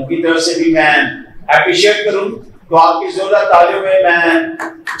उनकी तरफ से भी मैं अप्रिशिएट करूं, तो आपकी जोरदार तालियों में मैं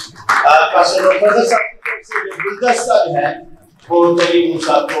पास्टर फजल साहब की तरफ से जो गुलदस्ता जो है वो तरीम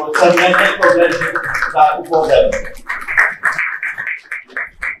साहब को सरनेट को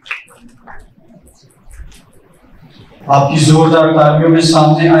आपकी जोरदार तालियों में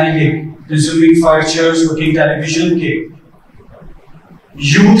सामने आएंगे resuming fire chairs working television के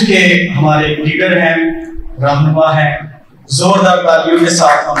यूथ के हमारे लीडर हैं, रहनुमा हैं। जोरदार तालियों के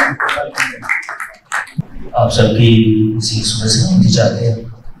साथ हम आप सबकी सुबह से चाहते हैं।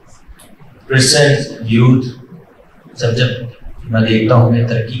 क्रिश्चियन यूथ जब मैं देखता हूँ कि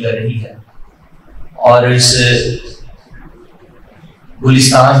तरक्की कर रही है और इस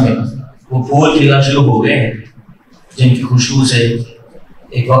गुलिस्तान में वो फूल खिलना शुरू हो गए हैं जिनकी खुशबू से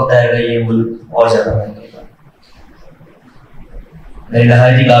एक वक्त आएगा ये मुल्क और ज्यादा महंगा। मेरे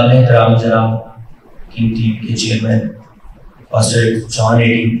नहायती काबिल एहतराम जनाब किंग टीम के चेयरमैन पास्टर जॉन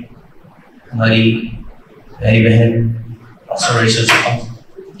एडी, हमारी मेरी बहन पास्टर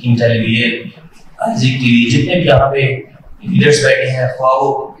किंग टेलीविजन, आइजिक टीवी, जितने भी यहाँ पे लीडर्स बैठे हैं, ख्वाह वो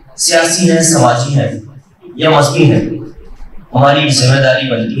सियासी हैं, समाजी हैं या मजहबी हैं, हमारी जिम्मेदारी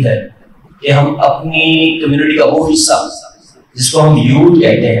बनती है कि हम अपनी कम्युनिटी का वो हिस्सा जिसको हम यूथ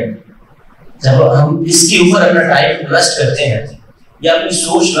कहते हैं, जब हम इसके ऊपर अपना टाइम इन्वेस्ट करते हैं या अपनी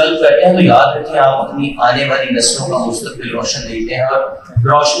सोच डेवलप करते हैं, तो याद रखें आप अपनी आने वाली नस्लों का मुस्तकबिल रोशन देखते हैं और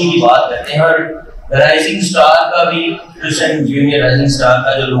रोशनी की बात करते हैं। और राइजिंग स्टार का भी क्रिश्चियन यूनियन राइजिंग स्टार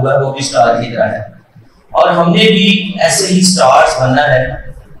का जो लोगो है वो भी स्टार की तरह है और हमने भी ऐसे ही स्टार्स बनना है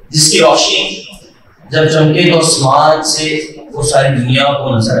जिसकी रोशनी जब चमके तो आसमान से वो सारी दुनिया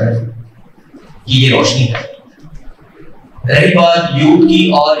को नजर आए कि ये रोशनी है। रही बात यूथ की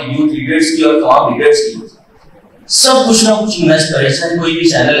और यूथ लीडर्स की और तमाम लीडर्स की, सब कुछ ना कुछ इन्वेस्ट करे, चाहे कोई भी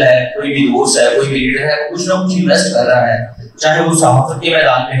चैनल है, कोई भी दोस्त है, कोई भी लीडर है, कुछ ना कुछ इन्वेस्ट कर रहा है, चाहे वो सहाफत के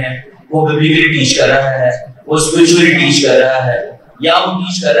मैदान में है, वो बिब्लिकली टीच कर रहा है, वो स्पिरिचुअली टीच कर रहा है, या वो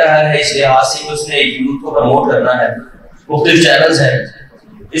टीच कर रहा है इस लिहाज से कि उसने यूथ को प्रमोट करना है। मुख्तलिफ चैनल्स हैं।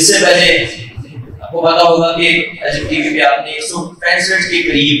 इससे पहले आपको पता होगा कि टीवी पे आपने 165 के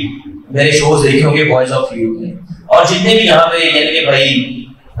करीब मेरे शोज देखे होंगे वॉइस ऑफ यूथ में, और जितने भी यहाँ पे यानी कि भाई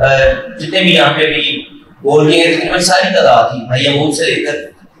जितने भी यहाँ पे भी बोल रही है। तकरीबन सारी तादाद थी, भाई अमूल से लेकर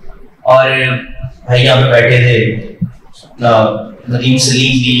और भाई यहाँ पे बैठे थे नदीम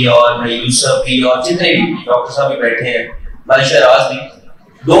सलीम भी और भाई यूसुफ भी और जितने भी डॉक्टर साहब भी बैठे हैं, भाई शहराज भी।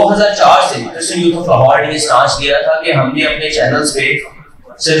 2004 से क्रिश्चियन यूथ ऑफ लाहौर ने स्टांस लिया था कि हमने अपने चैनल्स पे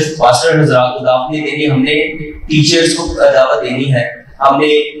सिर्फ पास्टर हज़रात को दावत नहीं देनी, हमने टीचर्स को दावत देनी है, हमने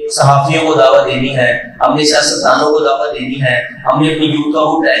सहाफियों को दावत देनी है, हमने सियासतदानों को दावत देनी है, हमने अपनी यूथ का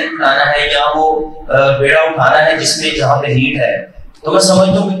वो टैलेंट उठाना है या वो बेड़ा उठाना है जिसमें जहाँ पे नीड है। तो मैं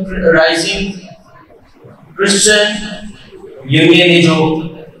समझता हूँ कि राइजिंग क्रिश्चियन यूनियन ने जो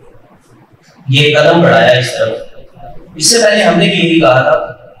ये कदम बढ़ाया इस तरफ, इससे पहले हमने भी यही कहा था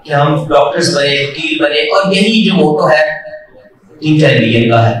कि हम डॉक्टर्स बने, वकील बने, और यही जो मोटो है थिंक टैंक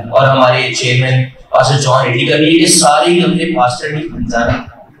मीडियम का है और हमारे चेयरमैन पास्टर जॉन एडी का भी, ये सारे ही हमने पास्टर नहीं बन जाना।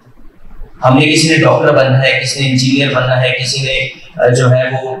 हमने किसी ने डॉक्टर बनना है, किसी ने इंजीनियर बनना है, किसी ने जो है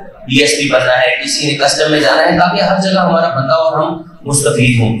वो डीएसपी बनना है, किसी ने कस्टम में जाना है, ताकि हर जगह हमारा बंदा और हम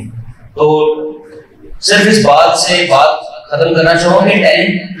मुस्तफीद हों। तो सिर्फ इस बात से बात खत्म करना चाहूँगा कि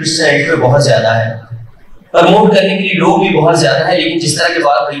टैलेंट क्रिश्चियनिटी में बहुत ज्यादा है, प्रमोट करने के लिए लोग भी बहुत ज्यादा है, लेकिन जिस तरह की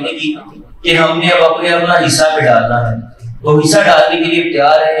बात कहने की कि हमने अब अपना हिस्सा पे डालना है, तो हिस्सा डालने के लिए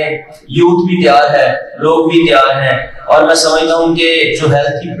तैयार है, यूथ भी तैयार है, लोग भी तैयार हैं। और मैं समझता हूँ कि जो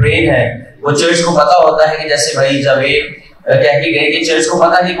हेल्थी ब्रेन है वो चर्च को पता होता है कि जैसे भाई जब कह के गए कि चर्च को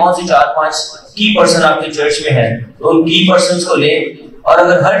पता है कि कौन सी 4-5 की पर्सन आपके चर्च में है, तो उन की पर्सन को ले, और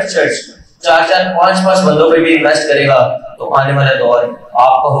अगर हर चर्च 4-4, 5-5 बंदों पे भी इन्वेस्ट करेगा तो आने वाला दौर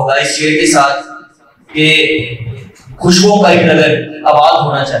आपका होगा इस शेर के साथ कि खुशबुओं का एक नगर आबाद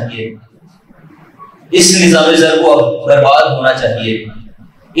होना चाहिए, इस निज़ाम ज़र को बर्बाद होना चाहिए,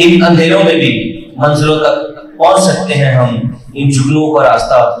 इन अंधेरों में भी मंजिलों तक पहुंच सकते हैं हम, इन जुगनुओं का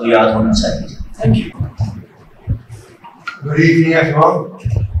रास्ता आपको याद होना चाहिए। Thank you. Good evening, everyone.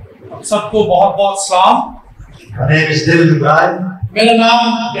 सबको बहुत बहुत सलाम। My name is Dylan Bryan. मेरा नाम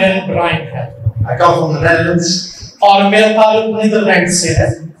डैन ब्रायन है। I come from the Netherlands. और मेरा ताल्लुक नीदरलैंड से है।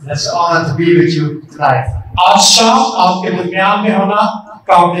 It's an honor to be with you tonight. आज शाम आपके दरमियान में होना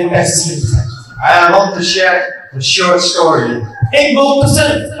काबिल तहसीन है। I want to share a short story. एक मुख्तसर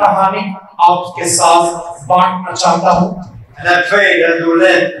कहानी आपके साथ बांटना चाहता हूँ। And I pray that you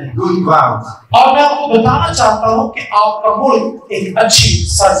land in good ground. और मैं आपको बताना चाहता हूँ कि आपका मुल्क एक अच्छी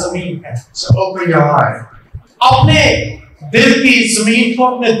सरजमीन है। So open your heart. अपने दिल की जमीन को,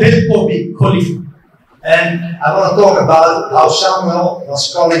 अपने दिल को भी खोलिए। And I want to talk about how Samuel was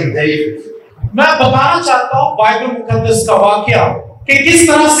calling David. मैं बताना चाहता हूँ बाइबल मुकद्दस का वाकया कि किस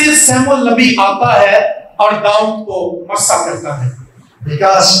तरह से सैमुअल नबी आता है और दाऊद को मस्सा करता है।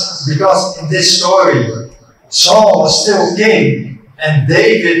 Because in this story, Saul was still king and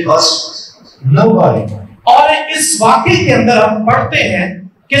David was nobody. और इस वाकये के अंदर हम पढ़ते हैं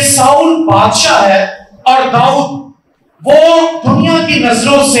कि साउल बादशाह है और दाऊद वो दुनिया की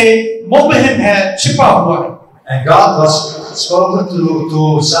नजरों से मुबहिम है, छिपा हुआ है। And God was spoken to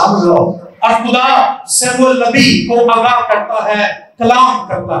Samuel. और खुदा सैमुअल नबी को आगाह करता है, कलाम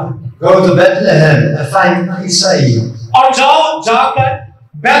करता है। Go to Bethlehem and find Isaiah. और जाकर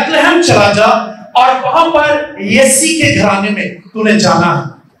बैतलहम चला जा और वहां पर यसी के घराने में तूने जाना है।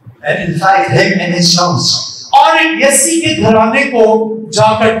 And invite him and his sons. और यसी के घराने को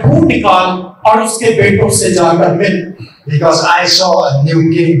जाकर ढूंढ निकाल और उसके बेटों से जाकर मिल। Because I saw a new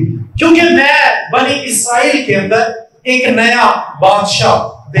king. क्योंकि मैं बनी इस्राएल के अंदर एक नया बादशाह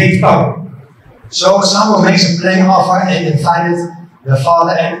देखता हूँ। So Samuel makes a plain offer and invited the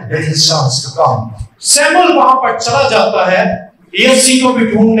father and with his sons to come. Samuel वहां पर चला जाता है, यसी को भी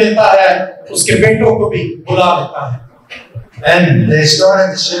ढूंढ लेता है, उसके बेटों को भी बुला लेता है। And they started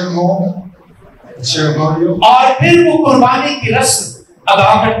the ceremonial. और फिर वो कुर्बानी की रस्म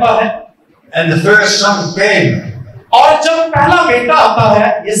अदा करता है। And the first son came. और जब पहला बेटा आता है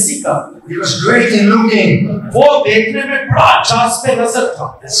यसी का, he was great in looking. वो देखने में बड़ा जाज़बे नजर था।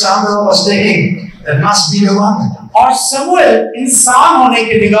 Samuel was thinking that must be the one. और समूएल इंसान होने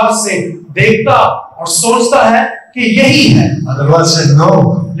की निगाह से देखता और सोचता है कि यही है। And the Lord said no.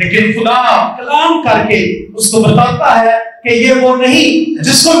 लेकिन खुदा कलाम करके उसको बताता है कि ये वो नहीं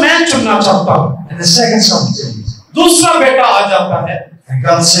जिसको मैं चुनना चाहता हूँ। And the second son came. दूसरा बेटा आ जाता है। And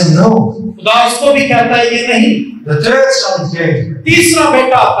God said no. खुदा उसको भी कहता है ये नहीं। The third son came. तीसरा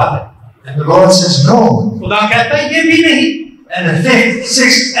बेटा आता है। And the Lord says no. खुदा कहता है ये भी नहीं। And the fifth,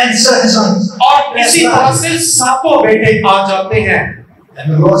 sixth, and seventh son. और इसी तरह से सातों बेटे आ जाते हैं।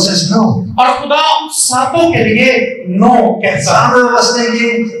 And the Lord says no. और खुदा सातों के लिए नो कहता है। Samuel was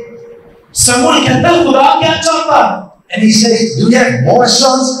thinking. समूएल कहता है खुदा क्या चाहता है? And he says, do you have more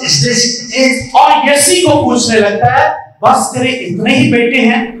sons? Is this it? और यसी को पूछने लगता है, बस तेरे इतने ही बेटे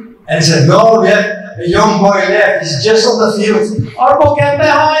हैं? And he said, no, we a young boy left. He's just on the field. और वो कहता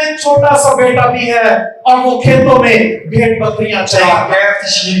है हाँ एक छोटा सा बेटा भी है और वो खेतों में भेड़ बकरियां चरा care of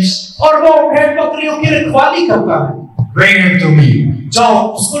the sheep. और वो भेड़ बकरियों की रखवाली करता है. Bring him to me. जाओ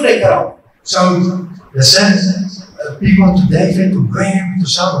उसको लेकर आओ. So they sent people to David to bring him to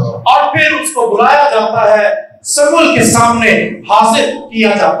Samuel. और फिर उसको बुलाया जाता है, शमूएल के सामने हाजिर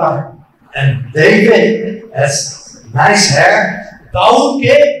किया जाता है. And David has nice hair. Dawood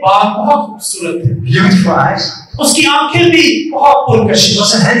के बाल बहुत खूबसूरत थे. Beautiful eyes. उसकी आंखें भी बहुत पुरकशिश.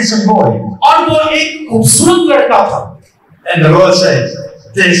 Was a handsome boy. और वो एक खूबसूरत लड़का था. And the Lord said,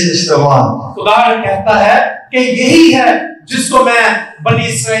 "This is the one." खुदा कहता है कि यही है जिसको मैं बनी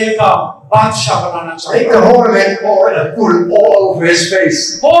इस्राएल का बादशाह बनाना चाहता हूँ. Take the ornament and put all over his face.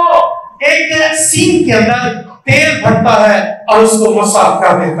 वो एक सींग के अंदर तेल भरता है और उसको मसाज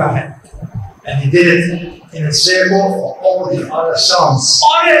कर देता है. And he did it in a circle for all the other sons.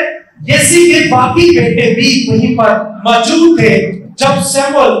 और यसी के बाकी बेटे भी वहीं पर मौजूद थे जब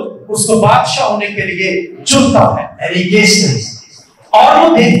शमूएल उसको बादशाह होने के लिए चुनता है. And he kissed him. और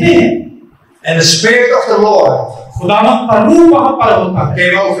वो देखते हैं. And the spirit of the Lord खुदावंद का रूह वहां पर होता है.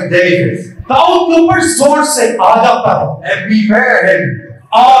 came over David. दाऊद के ऊपर जोर से आ जाता है. And prepared him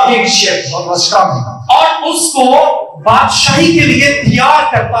और kingship what was coming. और उसको बादशाही के लिए तैयार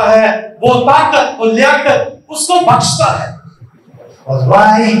करता है. वो ताकत वो लियाकत उसको बख्शता है. But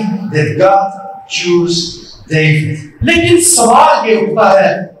why did God choose David? लेकिन सवाल ये उठता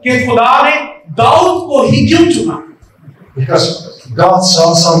है कि खुदा ने दाऊद को ही क्यों चुना? Because God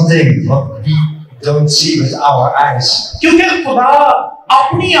saw something what we don't see with our eyes. क्योंकि खुदा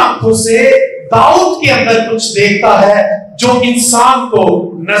अपनी आंखों से दाऊद के अंदर कुछ देखता है जो इंसान को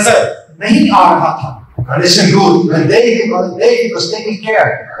नजर नहीं आ रहा था. Now listen good. When David was taking care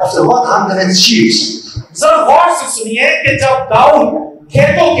of the 100 sheep. जरा गौर से सुनिए कि जब दाऊद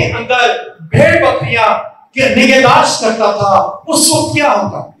खेतों के अंदर भेड़ बकरियां की निगहदाश्त करता था उस वक्त क्या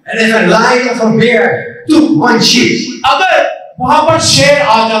होता? And if a lion of a bear took one sheep. अगर वहां पर शेर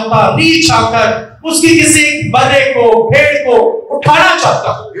आ जाता, रीछ आकर उसकी किसी बर्रे को भेड़ को उठाना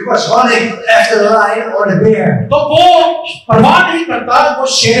चाहता, He was running after the lion or the bear. तो वो परवाह नहीं करता वो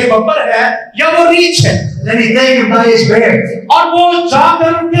शेर बब्बर है या वो रीछ है. Then he take him by his beard. और वो जाकर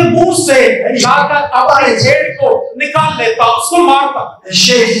उनके मुंह से जाकर अपने भेड़ को निकाल लेता, उसको मारता. And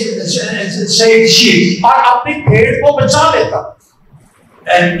save the sheep. और अपनी भेड़ को बचा लेता.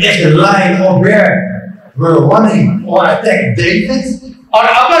 And if the lion or bear were running or attack David, और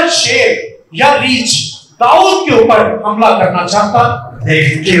अगर शेर या रीछ दाऊद के ऊपर हमला करना चाहता,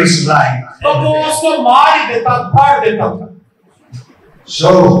 David kills the lion. तो वो उसको मार ही देता, फाड़ देता था. So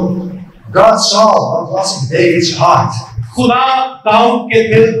God saw what was in David's heart. खुदा दाऊद के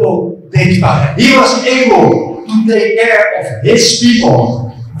दिल को देखता है. He was able to take care of his people.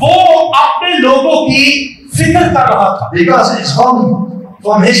 वो अपने लोगों की फिक्र कर रहा था. Because it's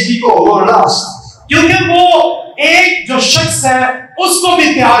from his people who were lost. क्योंकि वो एक जो शख्स है उसको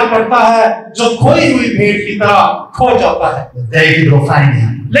भी प्यार करता है जो खोई हुई भेड़ की तरह खो जाता है. David will find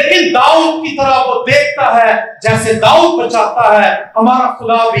him. लेकिन दाऊद की तरह वो देखता है जैसे दाऊद बचाता है, हमारा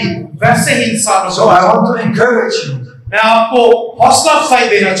खुदा भी वैसे ही इंसानों को. So I want to encourage you. मैं आपको हौसला अफजाई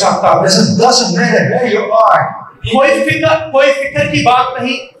देना चाहता हूँ. Listen, doesn't matter where you are. कोई फिक्र की बात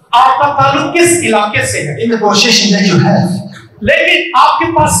नहीं आपका ताल्लुक किस इलाके से है. In the position that you have. लेकिन आपके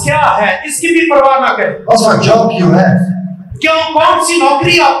पास क्या है इसकी भी परवाह ना करें. What job you have. क्यों कौन सी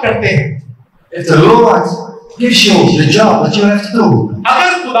नौकरी आप करते हैं? If the Lord gives you the job that you have to do.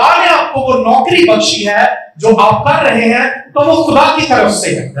 अगर खुदा ने आपको वो नौकरी बख्शी है जो आप कर रहे हैं तो वो खुदा की तरफ से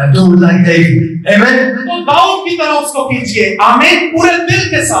है. Then do it like David. Amen. तो दाऊद की तरह उसको कीजिए. आमीन. पूरे दिल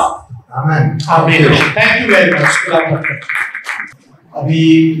के साथ. Amen. आमीन. Thank you very much. अभी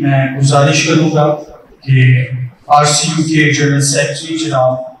मैं गुजारिश करूंगा कि RCU के जनरल सेक्रेटरी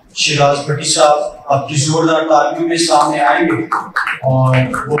जनाब शिराज भट्टी साहब आपकी जोरदार तालियों में सामने आएंगे और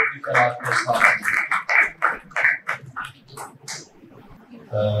वो अपनी करार प्रस्ताव करेंगे।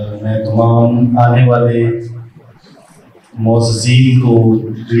 मैं तमाम आने वाले मोअज़्ज़ीन को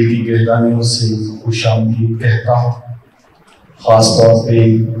दिल की गहराइयों से खुशामदीद कहता हूँ। ख़ास तौर पे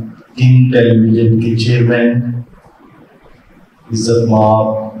किंग टेलीविजन के चेयरमैन इज्जत माब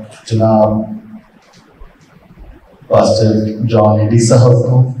जनाब पास्टर जॉन एडी साहब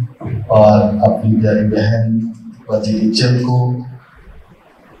को और अपनी प्यारी बहन वजीर चल को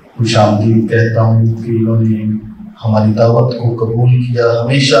खुशामदीद कहता हूँ कि इन्होंने हमारी दावत को कबूल किया,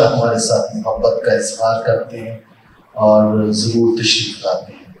 हमेशा हमारे साथ मोहब्बत का इजहार करते हैं और ज़रूर तशरीफ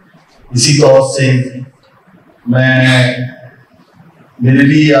लाते हैं। इसी तौर से मेरे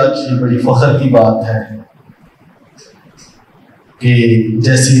लिए आज ये बड़ी फ़ख्र की बात है कि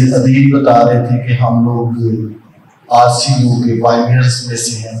जैसे अदीब बता रहे थे कि हम लोग RCU के पायनियर्स में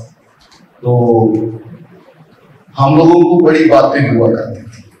से हैं, तो हम लोगों को बड़ी बातें हुआ करती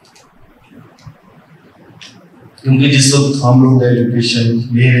थी, क्योंकि जिस वक्त हम लोग एजुकेशन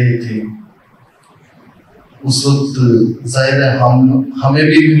ले रहे थे उस वक्त जाहिर है हमें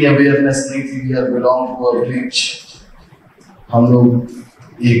भी इतनी अवेयरनेस नहीं थी। We are belong to a village, हम लोग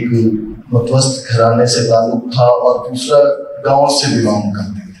एक मतवस्त घराने से ताल्लुक था और दूसरा गांव से बिलोंग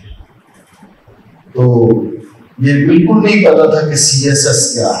करते थे, तो ये बिल्कुल नहीं पता था कि CSS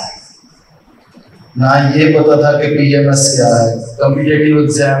क्या है, ना ये पता था कि PMS क्या है, कॉम्पिटिटिव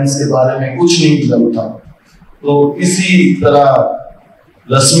एग्जाम्स के बारे में कुछ नहीं पता था। तो इसी तरह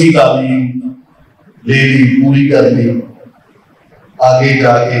रस्मी तालीम ले ली, पूरी कर ली, आगे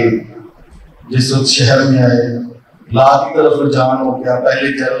जाके जिस वक्त शहर में आए ला की तरफ रुझान हो गया,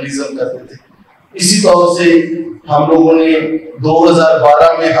 पहले जर्नलिज्म करते थे। इसी तौर से हम लोगों ने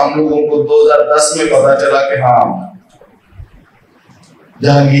 2012 में हम लोगों को 2010 में पता चला कि हाँ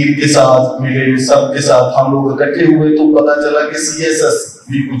जहांगीर के साथ मिले, सबके साथ हम लोग इकट्ठे हुए तो पता चला कि CSS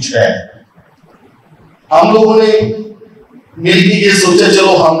भी कुछ है। हम लोगों ने मिलकर ये सोचा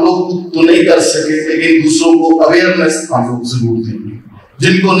चलो हम लोग तो नहीं कर सके लेकिन दूसरों को अवेयरनेस हम लोग जरूर देंगे,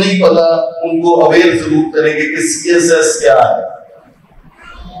 जिनको नहीं पता उनको अवेयर जरूर करेंगे कि CSS क्या है,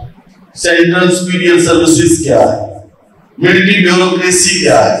 सेंट्रल सुपीरियर सर्विसेज क्या है, मिलिट्री ब्यूरोक्रेसी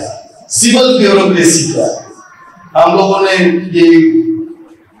क्या है, सिविल ब्यूरोक्रेसी क्या है। हम लोगों ने ये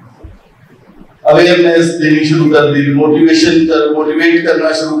अवेयरनेस देनी शुरू कर दी, मोटिवेट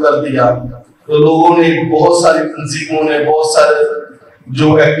करना शुरू कर दिया। तो लोगों ने, बहुत सारी तंजीमों ने, बहुत सारे जो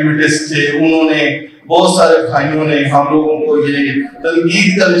एक्टिविटीज थे उन्होंने, बहुत सारे भाइयों ने हम लोगों को ये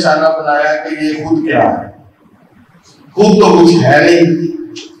तनकीद का निशाना बनाया कि ये खुद क्या है, खुद तो कुछ है नहीं।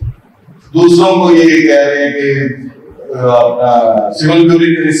 दूसरों को ये कह रहे हैं कि अपना सिविल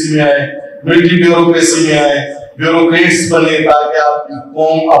ब्यूरोक्रेसी में आए, मिलिट्री ब्यूरोक्रेसी में आए, ब्यूरोक्रेट्स बने ताकि आप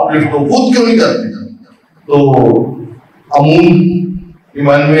कौम अपलिफ्ट हो, खुद क्यों नहीं करते। तो अमून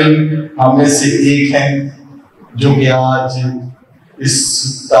इमानुएल हम में से एक हैं जो कि आज इस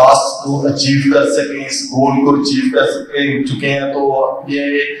टास्क को अचीव कर सके, इस गोल को अचीव कर चुके हैं। तो ये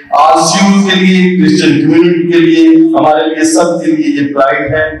RCU के लिए, क्रिश्चियन कम्युनिटी के लिए, हमारे लिए, सब के लिए ये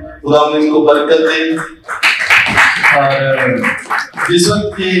प्राइड है। खुदा इनको बरकत दे। और जिस वक्त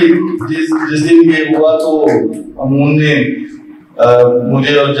जिस दिन ये हुआ तो अमून ने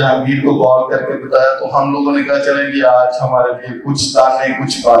मुझे और जहांगीर को कॉल करके बताया, तो हम लोगों ने कहा चलेंगे आज हमारे लिए कुछ ताने,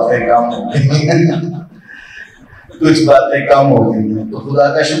 कुछ बातें कम हो गई कुछ बातें कम हो गई हैं। तो खुदा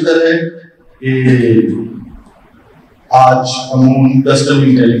का शुक्र है कि आज अमून कस्टम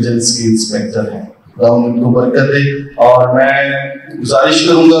इंटेलिजेंस के इंस्पेक्टर हैं। खुदा उनको बरकत दे। और मैं गुजारिश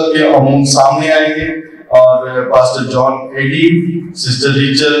करूंगा कि अमून सामने आएंगे और pastor John AD, sister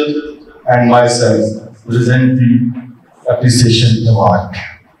Rachel and my self present the appreciation award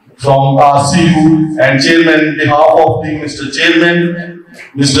from RCU and chairman on behalf of the Mr. Chairman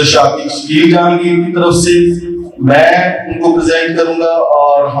Mr. Shakil Jahangir की तरफ से मैं उनको प्रेजेंट करूंगा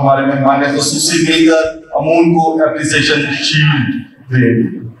और हमारे मेहमान खुसूसी मिलकर अमून को एप्रिसिएशन शील्ड देंगे।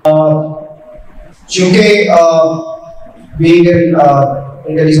 चूंकि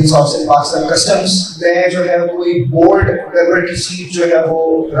इंटेलिजेंस ऑफिसर पाकिस्तान कस्टम्स में जो है कोई बोर्ड मेंबर की सीट जो है वो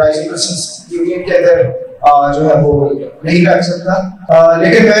राइजिंग क्रिश्चियन यूनियन के अंदर जो है वो नहीं रख सकता,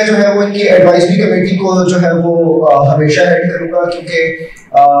 लेकिन मैं जो है वो इनकी एडवाइजरी कमेटी को जो है वो हमेशा हेड करूंगा, क्योंकि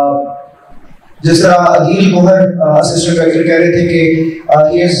जिस तरह अदील गोहर असिस्टेंट डायरेक्टर कह रहे थे कि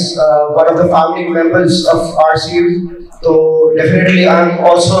he is one of the founding members of RCU, तो definitely I'm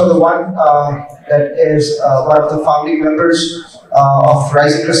also the one that is one of the founding members of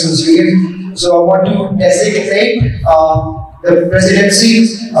Rising Christians Union. So I want to designate the presidency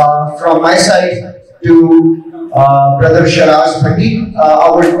from my side to Brother Shiraz Bhatti. I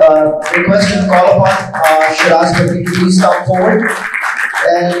would request to call upon Shiraz Bhatti to please come forward,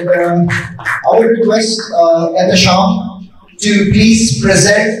 and I would request at the sham to please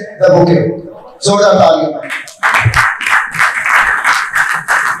present the bouquet. Zordar taaliyan.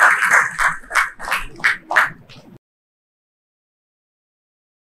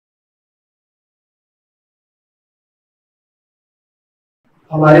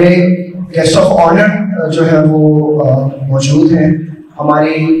 हमारे guest of honour जो है वो मौजूद हैं।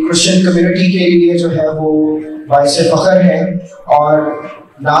 हमारी Christian community के लिए जो है वो बाइस फ़ख्र है, और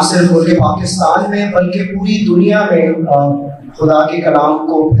ना सिर्फ मुल्क पाकिस्तान में बल्कि पूरी दुनिया में खुदा के कलाम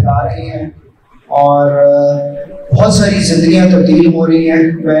को फैला रहे हैं, और बहुत सारी जिंदगियां तब्दील हो रही हैं।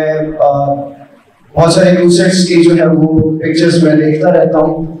 मैं बहुत सारे क्रूसेड्स की जो है वो पिक्चर्स मैं देखता रहता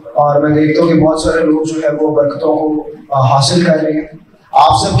हूँ और मैं देखता हूँ कि बहुत सारे लोग जो है वो बरकतों को हासिल कर रहे हैं।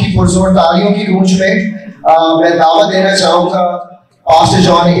 आप सबकी पुरजोर तालियों की गूंज में मैं दावत देना चाहूँगा पास्टर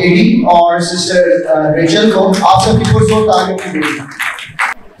जॉन एडी और सिस्टर रेचल को। आप सबकी पुरजोर तालियों की गूंज में।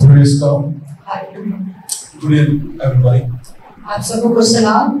 Praise God. Good evening, everybody. आप सबको को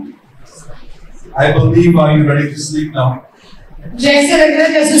सलाम। I believe are you ready to sleep now? जैसे लग रहा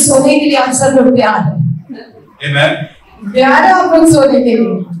है जैसे सोने के लिए आप सब लोग तैयार हैं। Amen. तैयार है आप लोग सोने के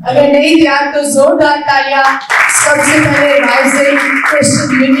लिए? अगर नहीं तैयार तो जोरदार तालियां सबसे पहले राइजिंग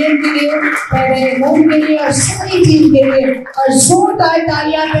क्रिश्चियन यूनियन के लिए, पहले होम के लिए और सारी टीम के लिए, और जोरदार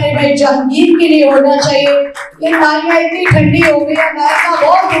तालियां पहले भाई जहांगीर के लिए होना चाहिए। ये तालियां इतनी ठंडी हो गई है, अमेरिका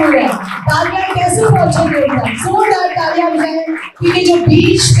बहुत दूर है, तालियां कैसे पहुंचेंगे? जोरदार तालियां बजाएं क्योंकि जो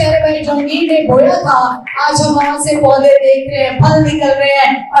बीज पहले भाई जहांगीर ने बोया था आज हम वहां से पौधे देख रहे हैं, फल निकल रहे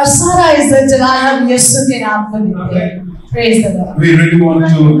हैं और सारा इज्जत जलाल हम यीशु के नाम पर देते हैं। Praise the Lord. We really want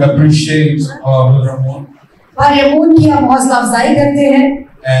to appreciate our brother Amon. भाई अमून की हम हौसला अफजाई करते हैं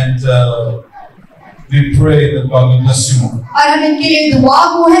And we pray that God will bless you more. और हम इनके लिए दुआ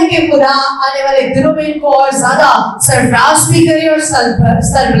को है कि खुदा आने वाले दिनों में इनको और ज्यादा सरफराज भी करे और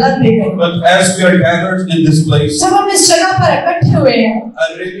सरबलंद भी करे। But as we are gathered in this place, जब हम इस जगह पर इकट्ठे हुए हैं, I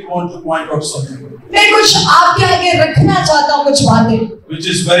really want to point out something मैं कुछ आपके आगे रखना चाहता हूँ, कुछ बातें which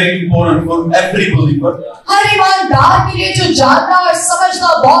is very important for every believer. हर ईमानदार के लिए जो जानना और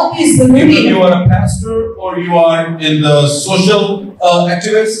समझना बहुत ही जरूरी Even है। you are a pastor or you are in the social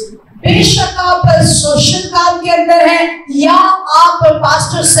activists. बेशक आप सोशल काम के अंदर हैं या आप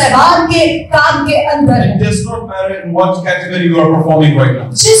पास्टर सहबान के काम के अंदर हैं। It does not matter in what category you are performing right now.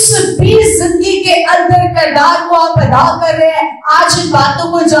 जिस भी जिंदगी के अंदर किरदार को आप अदा कर रहे हैं, आज इन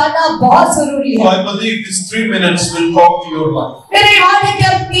बातों को जानना बहुत जरूरी है। So I believe these 3 minutes will talk to your life. मेरा ईमान है कि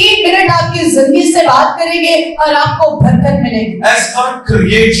हम 3 मिनट आपकी जिंदगी से बात करेंगे और आपको बरकत मिलेगी। As God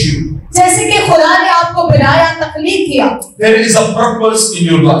creates you, जैसे कि खुदा ने आपको बनाया, तख्लीक किया, there is a purpose in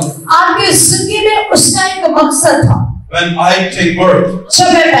your life. आपकी जिंदगी में उसका एक मकसद था। When I take birth,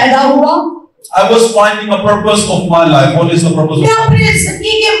 जब मैं पैदा हुआ, I was finding a purpose of my life. What is the purpose of मैं my life? अपनी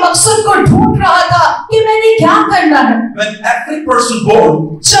जिंदगी के मकसद को ढूंढ रहा था कि मैंने क्या करना है। When every person born,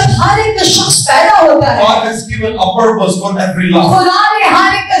 जब हर एक शख्स पैदा होता है, God has given a purpose for every life. खुदा ने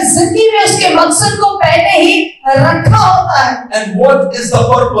हर एक जिंदगी में उसके मकसद को पहले ही रखा होता है। And what is the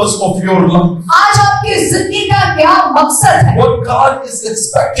purpose of your life? आज आपकी जिंदगी का क्या मकसद है? What God is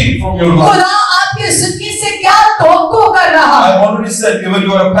expecting from your life? खुदा आपकी जिंदगी से क्या तवक्को कर रहा है? I already said, even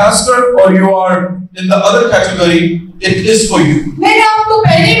you are a pastor or you are in the other category, it is for you. मैंने आपको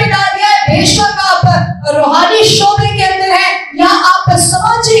पहले ही बता दिया है, बेशक आप रूहानी शोबे के अंदर हैं या आप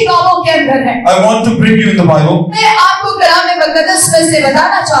समाजी कामों के अंदर हैं। I want to bring you in the Bible. मैं आपको कलाम मुक़द्दस में से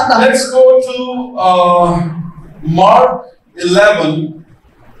बताना चाहता हूँ। Let's go to Mark 11,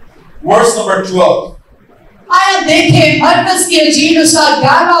 verse number 12. आया देखें मरकज की इंजील उसका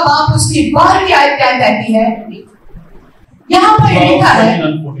 11वां बाब उसकी 12वीं आयत क्या कहती है। यहाँ पर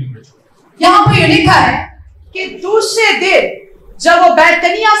ये लिखा है कि दूसरे दिन जब वो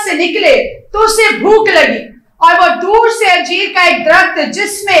बैतनिया से निकले तो उसे भूख लगी और वो दूर से अंजीर का एक दरख्त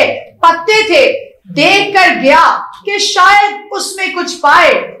जिसमें पत्ते थे देखकर गया कि शायद उसमें कुछ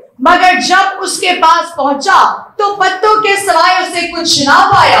पाए, मगर जब उसके पास पहुंचा तो पत्तों के सिवाय उसे कुछ ना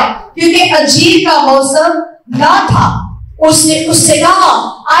पाया क्योंकि अंजीर का मौसम ना था। उसने उससे कहा,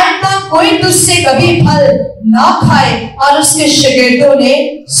 आइंदा कोई तुझसे कभी फल ना खाए। और उसके शागिर्दों ने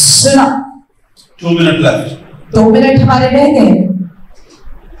सुना। 2 minutes left. 2 मिनट हमारे रह गए।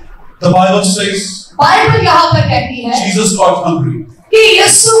 The Bible says, बाइबल यहाँ पर कहती है Jesus got hungry. कि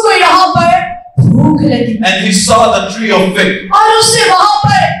यीशु को यहाँ पर भूख लगी। And he saw the tree of fig. और उसने वहाँ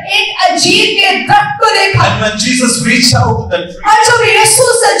पर एक अंजीर के दरख्त को देखा। And when Jesus reached out to that tree, और जब यीशु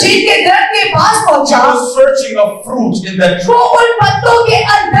उस अंजीर के दरख्त के पास पहुँचा, he was searching a fruit in that tree. वो उन पत्तों के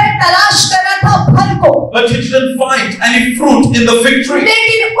अंदर तलाश कर रहा था फल को। But he didn't find any fruit in the fig tree.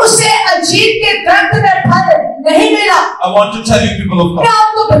 लेकिन उसे अंजीर के दरख्त में फल नहीं मिला। I want to tell you, people of मैं God,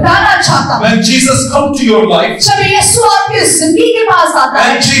 आपको बताना चाहता हूँ, when Jesus come to your life, जब यीशु आपकी जिंदगी के पास आता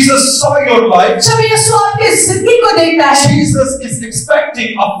है, when Jesus saw your life, जब यीशु आपकी जिंदगी को देखता है, Jesus is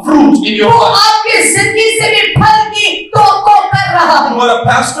expecting a fruit in your वो life. आपकी जिंदगी से भी फल की तवक्को कर रहा है। You are a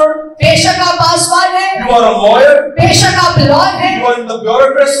pastor, बेशक आप पासवान हैं, you are a lawyer, बेशक आप लॉयर हैं, you are in the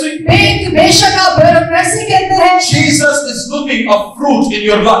bureaucracy. बेशक आप ब्यूरोक्रेसी के अंदर हैं। Jesus is looking a fruit in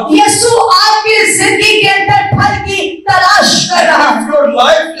your life. यीशु आपकी जिंदगी के अंदर फल की तलाश कर रहा है। If your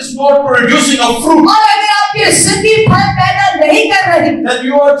life is not producing a fruit, और अगर आपकी जिंदगी फल पैदा नहीं कर रही, then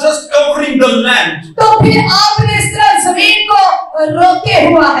you are just covering the land. तो फिर आपने इस तरह जमीन को रोके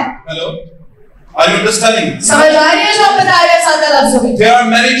हुआ है। Hello? Are you understanding? समझ आ रही है जो हम बता रहे हैं सादा लफ्जों में? There are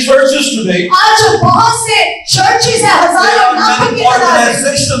many churches today. आज बहुत से churches हैं, हजारों लाखों की तादाद में।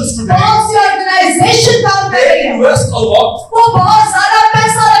 Organizations today. बहुत सी organization काम कर रही हैं। They invest a lot. वो बहुत ज़्यादा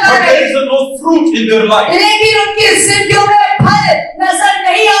पैसा लगा But रहे there is no fruit in their life. लेकिन उनकी जिंदगियों में फल नजर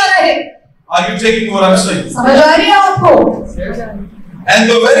नहीं आ रहे। Are you taking what I'm saying? समझ आ रही है आपको? And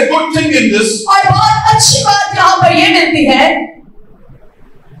the very good thing in this, और बहुत अच्छी बात यहाँ पर ये मिलती है,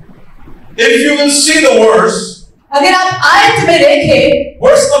 if you will see the verse, अगर आप आयत में देखें,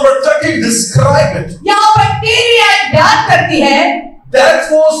 verse number 30 describe it. यहाँ पर 13 आयत बयान करती है,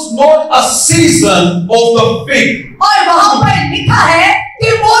 That was not a season of the fig. और वहाँ पर लिखा है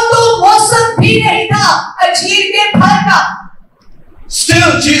कि वो तो मौसम भी नहीं था अंजीर के फल का।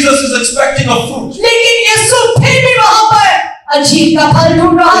 Still, Jesus is expecting a fruit. लेकिन यीशु फिर भी वहाँ पर अंजीर का फल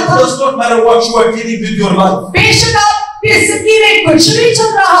ढूंढ रहा था। It does not matter what you are dealing with your life. बेशक आपकी जिंदगी में कुछ भी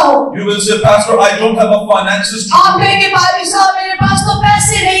चल रहा हो। You will say, Pastor, I don't have a finances to आप कहेंगे पादरी साहब मेरे पास तो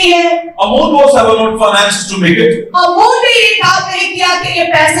पैसे नहीं है। Amun was having not finances to make it. Amul ने ये काम नहीं किया कि ये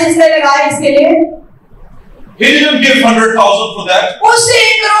पैसे इसने लगाए इसके लिए। He didn't give 100,000 for that. उसने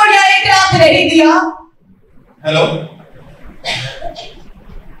 1 करोड़ या 1 लाख नहीं दिया। Hello?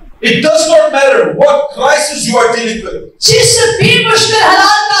 It does not matter what crisis you are dealing with. जिस भी मुश्किल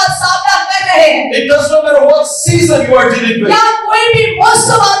हालात का आप सामना कर रहे हैं, It does not matter what season you are dealing with. या कोई भी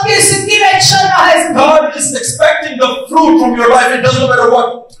मौसम आपकी जिंदगी में चल रहा है, God is expecting the fruit from your life. It doesn't matter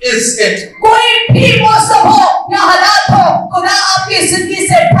what is it. कोई भी मौसम हो या हालात हो, खुदा आपकी जिंदगी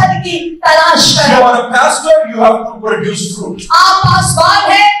से फल की तलाश कर You रहा है। are a pastor, you have to produce fruit. आप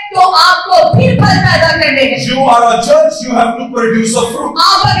पासवान हैं तो आपको भी फल पैदा करने हैं। You are a judge, you have to produce a fruit.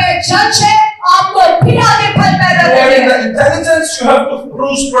 आप अगर जज हैं, आपको भी आगे फल पैदा You are करने in the हैं। intelligence, you have to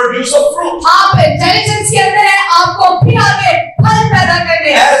produce a fruit. आप इंटेलिजेंस के अंदर हैं, आपको भी आगे फल पैदा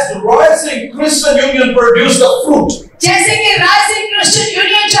करने हैं। As Rising Christian Union produced a fruit. जैसे कि राइजिंग क्रिश्चियन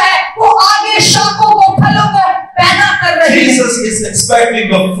यूनियन जो है वो आगे शाखों को फलों को पैदा कर रही है। Jesus is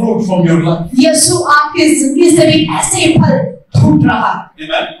expecting the fruit from your life. यीशु आपकी जिंदगी से भी ऐसे ही फल ढूंढ रहा है।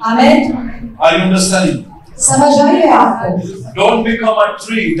 Amen. आमीन। Are you understanding? समझ आई है आपको? Don't become a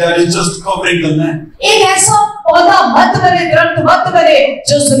tree that is just covering the land. एक ऐसा पौधा मत बने, दरख्त मत बने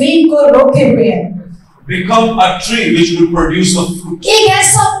जो जमीन को रोके हुए है। Become a tree which will produce a fruit. एक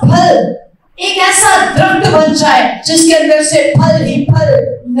ऐसा फल, एक ऐसा दरख्त बन जाए जिसके अंदर से फल ही फल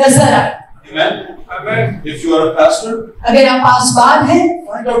नजर आए। Amen. Amen. If you are a pastor, अगर आप पासवान हैं,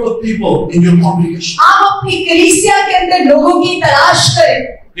 find out the people in your congregation. आप अपनी कलीसिया के अंदर लोगों की तलाश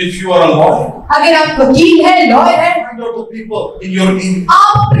करें। If you are a lawyer, अगर आप वकील हैं, लॉयर हैं, find out the people in your area.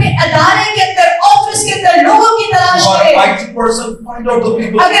 आप अपने अदारे के अंदर, ऑफिस के अंदर लोगों की तलाश You are करें। an IT person, find out the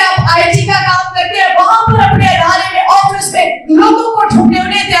people. अगर आप IT का काम करते हैं, वहां पर अपने अदारे में, ऑफिस में लोगों को ढूंढने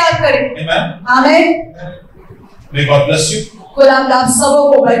उन्हें तैयार करें। Amen. आमीन। May God bless you. खुदा आप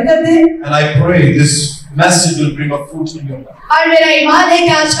सबों को बरकत दे। And I pray this message will bring a fruit in your life. और मेरा ईमान है कि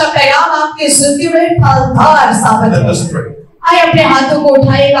आज का पैगाम आपके जिंदगी में फलदार साबित Let हो। us pray. आइए अपने हाथों को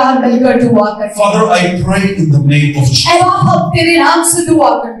उठाइएगा, हम मिलकर दुआ करते हैं। Father, I pray in the name of Jesus. ऐ बाप, हम तेरे नाम से दुआ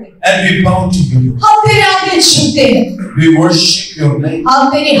करते हैं। And we bow to you. हम तेरे आगे झुकते हैं। We worship your name. हम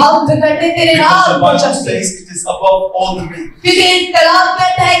तेरी हम्द करते हैं, तेरे Because the नाम को Bible जपते हैं। says it is above all the names. क्योंकि कलाम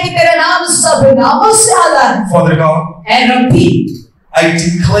कहता है कि तेरा नाम सब नामों से आला है। Father God, I rabi, I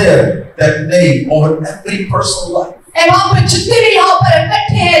declare that name over every person's life. ऐ बाप, जितने भी यहाँ पर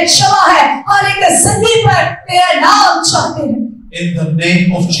इकट्ठे हैं, जमा है, हर एक जिंदगी पर तेरा नाम चाहते हैं। In the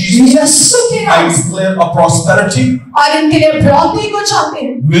name of Jesus, यीशु के I नाम से। declare a prosperity, और इनके लिए बढ़ोतरी को चाहते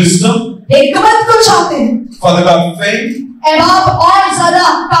हैं, wisdom, हिकमत को चाहते हैं, Father God, faith, ऐ बाप, और ज्यादा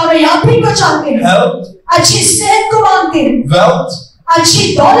कामयाबी को चाहते हैं, health, अच्छी सेहत को मांगते हैं, wealth,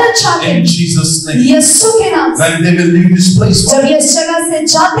 अच्छी दौलत चाहते हैं। in Jesus' name. यीशु के नाम से। When they will leave this place, जब ये इस जगह से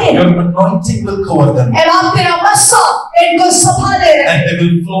जाते हैं, your anointing will cover them. ऐ बाप, तेरा मस्सा इनको संभाले रहे। And they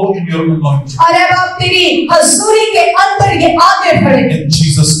will flow in your anointing. और ऐ बाप, तेरी हजूरी के अंदर ये आगे बढ़े। In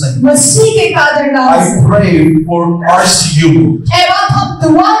Jesus' name. मसीह के कादर नाम I से। pray for RCU. ऐ बाप, हम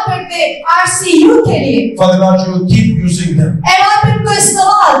दुआ करते RCU के लिए। Father God, you will keep using them. ऐ बाप, इनको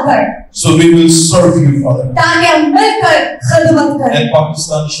इस्तेमाल कर So we will serve you, Father. ताकि हम मिलकर खिदमत करें And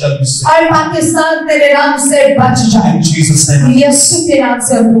Pakistan shall be saved. और पाकिस्तान तेरे नाम से बच जाए। In Jesus' name. यीशु के नाम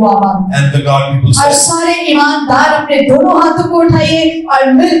से हम दुआ मांगते हैं। And the God people और say, सारे ईमानदार अपने दोनों हाथों को उठाइए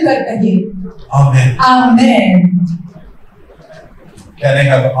और मिलकर कहिए Amen. आमीन। Can I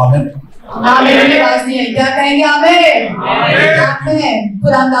have amen? आमीन की आवाज नहीं आई, क्या कहेंगे? आमीन। आमीन।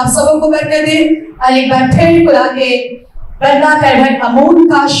 खुदा आप सबों को बरकत दे। और एक बार फिर खुदा के बंदा कहकर अमून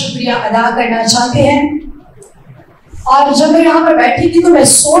का शुक्रिया अदा करना चाहते हैं। और जब मैं यहाँ पर बैठी थी तो मैं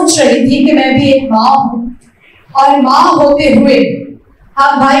सोच रही थी कि मैं भी एक माँ हूँ, और माँ होते हुए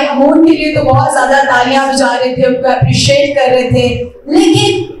हम भाई अमून के लिए तो बहुत ज्यादा तालियां बजा रहे थे, उनको अप्रिशिएट कर रहे थे,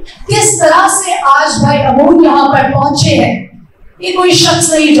 लेकिन किस तरह से आज भाई अमून यहाँ पर पहुंचे हैं ये कोई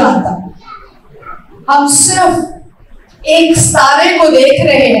शख्स नहीं जानता। हम सिर्फ एक सितारे को देख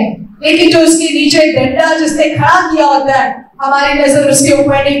रहे हैं, लेकिन जो उसके नीचे डंडा जिसने खड़ा किया होता है हमारी नजर उसके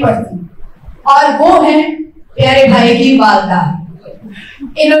ऊपर नहीं पड़ती, और वो है प्यारे भाई की वालदा।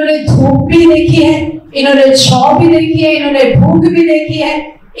 इन्होंने धूप भी देखी है, इन्होंने छाव भी देखी है, इन्होंने भूख भी देखी है,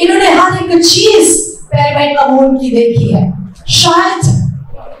 इन्होंने हर एक चीज प्यारे भाई अमून की देखी है। शायद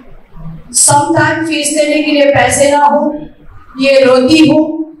समटाइम फीस देने के लिए पैसे ना हो, ये रोती हूँ,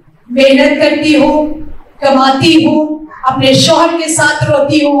 मेहनत करती हूँ, कमाती हूँ, अपने शौहर के साथ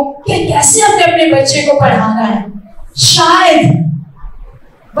रोती हूँ कि कैसे अपने बच्चे को पढ़ाना है। शायद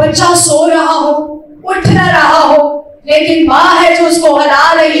बच्चा सो रहा हो, उठ ना रहा हो, लेकिन माँ है जो उसको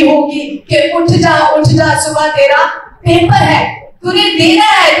हरा रही होगी कि उठ जा, सुबह तेरा पेपर है, तूने देना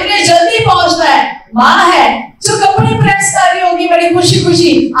है, तूने जल्दी पहुंचना है। माँ है जो कपड़े प्रेस कर रही होगी बड़ी खुशी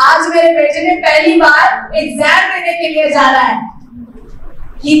खुशी, आज मेरे बेटे ने पहली बार एग्जाम देने के लिए जाना है।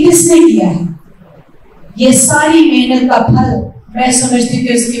 ये किसने किया है? ये सारी मेहनत का फल मैं समझती हूँ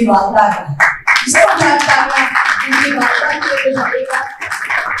कि उसकी वालदा है।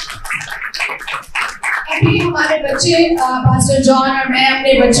 अभी हमारे बच्चे पास्टर जॉन और मैं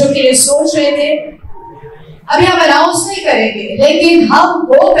अपने बच्चों के लिए सोच रहे थे, अभी हम अनाउंस नहीं करेंगे, लेकिन हम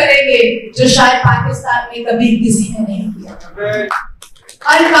वो करेंगे जो शायद पाकिस्तान में कभी किसी ने नहीं किया।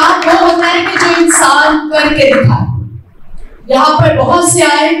 और काम वो होता है कि जो इंसान करके दिखाए। यहाँ पर बहुत से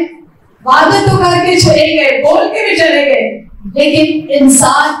आए, वादे तो करके चले गए, बोल के भी चले गए, लेकिन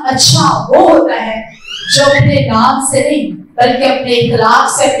इंसान अच्छा वो होता है जो अपने नाम से नहीं बल्कि अपने इखलाक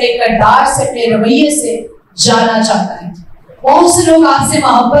से, अपने किरदार से, अपने रवैये से जाना चाहता है। बहुत से लोग आपसे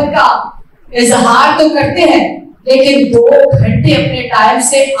मोहब्बत का इजहार तो करते हैं, लेकिन 2 घंटे अपने टाइम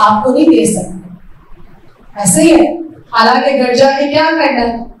से आपको नहीं दे सकते। ऐसे ही है। हालांकि घर जाके क्या करना,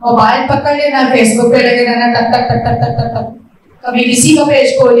 मोबाइल पकड़ लेना, फेसबुक पे लगे रहना, टक टक टक टक टक टक, कभी किसी का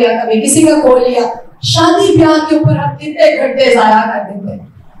पेज खोल लिया, कभी किसी का खोल लिया। शादी ब्याह के ऊपर हम कितने घंटे जाया कर देते हैं।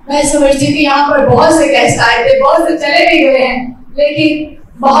 मैं समझती थी यहाँ पर बहुत से गेस्ट आए थे, बहुत से चले भी गए हैं, लेकिन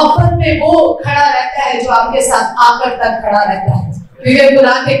मोहब्बत में वो खड़ा रहता है जो आपके साथ आकर तक खड़ा रहता है। क्योंकि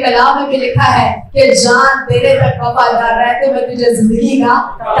कुरान के कलाम में भी लिखा है कि जान तेरे तक वफादार रहते मैं तुझे जिंदगी का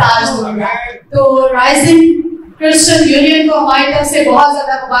ताज दूंगा। तो राइजिंग क्रिश्चियन यूनियन को हमारी तरफ से बहुत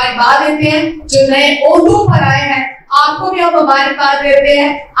ज्यादा मुबारकबाद देते हैं। जो नए ओहदों पर आए हैं आपको भी हम मुबारकबाद देते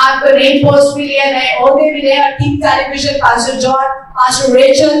हैं। आपको नई पोस्ट मिली है, नए ओहदे मिले हैं। King television, pastor John, pastor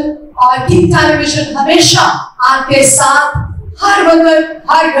Rachel और किंग टेलीविजन हमेशा आपके साथ हर वक्त,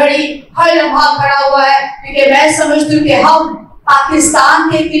 हर घड़ी, हर लम्हा खड़ा हुआ है, क्योंकि मैं समझती हूँ कि हम पाकिस्तान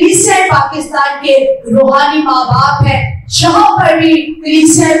के कलीसिया पाकिस्तान के रूहानी माँ बाप है। जहां पर भी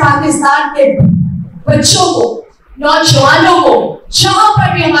कलीसिया पाकिस्तान के बच्चों को, नौजवानों को, जहां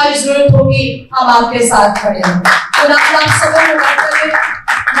पर भी हमारी जरूरत होगी हम आपके साथ खड़े हैं। तो आप सबको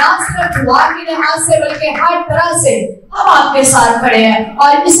ना सिर्फ दुआ के लिहाज से बल्कि हर तरह से हम आपके साथ खड़े हैं।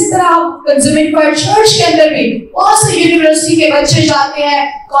 और इसी तरह हम कंज्यूमिंग फॉर चर्च के अंदर भी बहुत से यूनिवर्सिटी के बच्चे जाते हैं,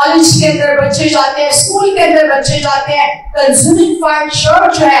 कॉलेज के अंदर बच्चे जाते हैं, स्कूल के अंदर बच्चे जाते हैं। कंज्यूमिंग फॉर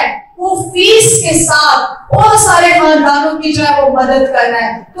चर्च जो है वो फीस के साथ बहुत सारे खानदानों की जो है वो मदद कर रहा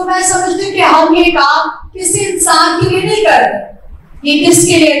है। तो मैं समझती हूँ कि हम ये काम किसी इंसान के लिए नहीं कर रहे, ये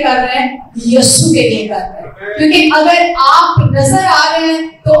किसके लिए कर रहे हैं? यीशु के लिए कर रहे हैं। क्योंकि अगर आप नजर आ रहे हैं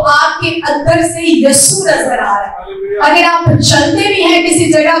तो आपके अंदर से यीशु नजर आ रहा है। अगर आप चलते भी हैं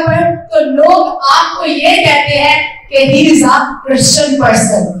किसी जगह पर तो लोग आपको ये कहते हैं कि he is a Christian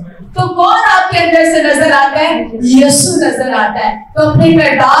person. तो कौन आपके अंदर से नजर आता है? यीशु नजर आता है। तो अपने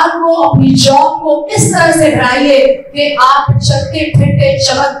किरदार को, अपनी जॉब को इस तरह से बढ़ाइए कि आप चलते फिरते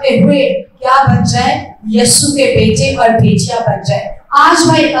चमकते हुए क्या बन जाए? यीशु के बेटे और बेटियां बन जाए। आज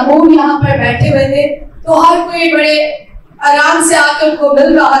भाई अमूल यहाँ पर बैठे हुए थे तो हर कोई बड़े आराम से आकर उनको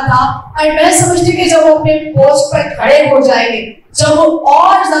मिल रहा था। और मैं समझती कि जब वो अपने पोस्ट पर खड़े हो जाएंगे, जब वो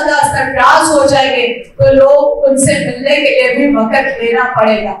और ज्यादा सरफराज हो जाएंगे तो लोग उनसे मिलने के लिए भी वक्त लेना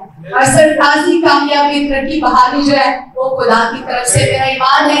पड़ेगा। और सरफराजी, कामयाबी, तरक्की, बहाली जो है वो खुदा की तरफ से। मेरा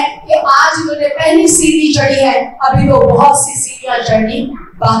ईमान है कि आज उन्होंने पहली सीढ़ी चढ़ी है, अभी तो बहुत सी सीढ़ियां चढ़नी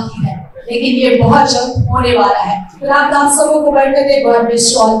बाकी है, लेकिन ये बहुत जल्द होने वाला है। तो आप सबको बरकत दे। God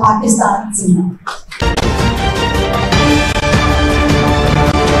bless you all. Pakistan जिंदाबाद।